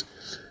 and he goes,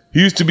 he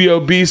used to be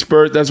obese,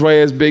 Bert. That's why he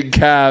has big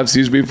calves. He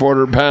used to be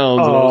 400 pounds.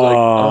 And I was like,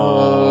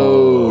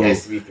 oh. It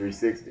has to be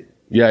 360.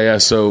 Yeah.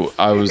 So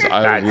I was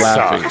laughing.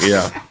 sucks.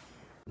 Yeah.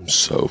 I'm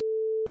so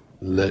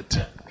lit.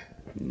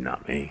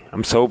 Not me.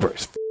 I'm sober.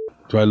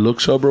 Do I look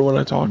sober when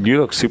I talk?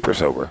 You look super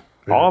sober.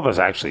 All of us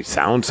actually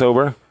sound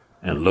sober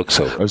and look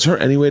sober. Is there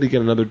any way to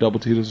get another double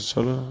Tito's and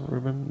soda,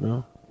 Ruben?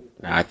 No?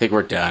 I think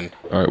we're done.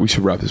 All right, we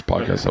should wrap this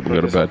podcast up and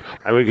go to bed.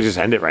 I mean, we could just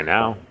end it right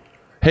now.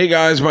 Hey,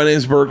 guys, my name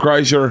is Bert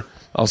Kreischer.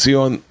 I'll see you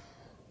on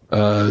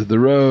the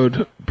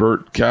road,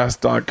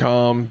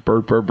 BertCast.com,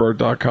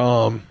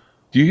 BertBert.com.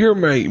 Do you hear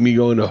me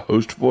going to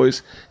host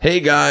voice?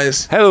 Hey,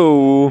 guys.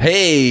 Hello.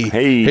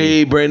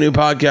 Hey, brand new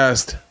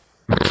podcast.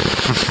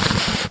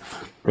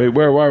 Wait,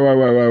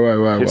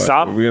 why? Hit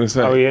stop? What are we going to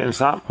say? Are we hitting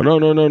stop? Oh,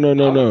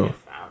 no.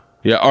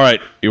 Yeah, all right.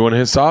 You want to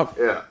hit stop?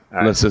 Yeah.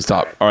 Let's hit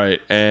stop. All right,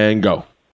 and go.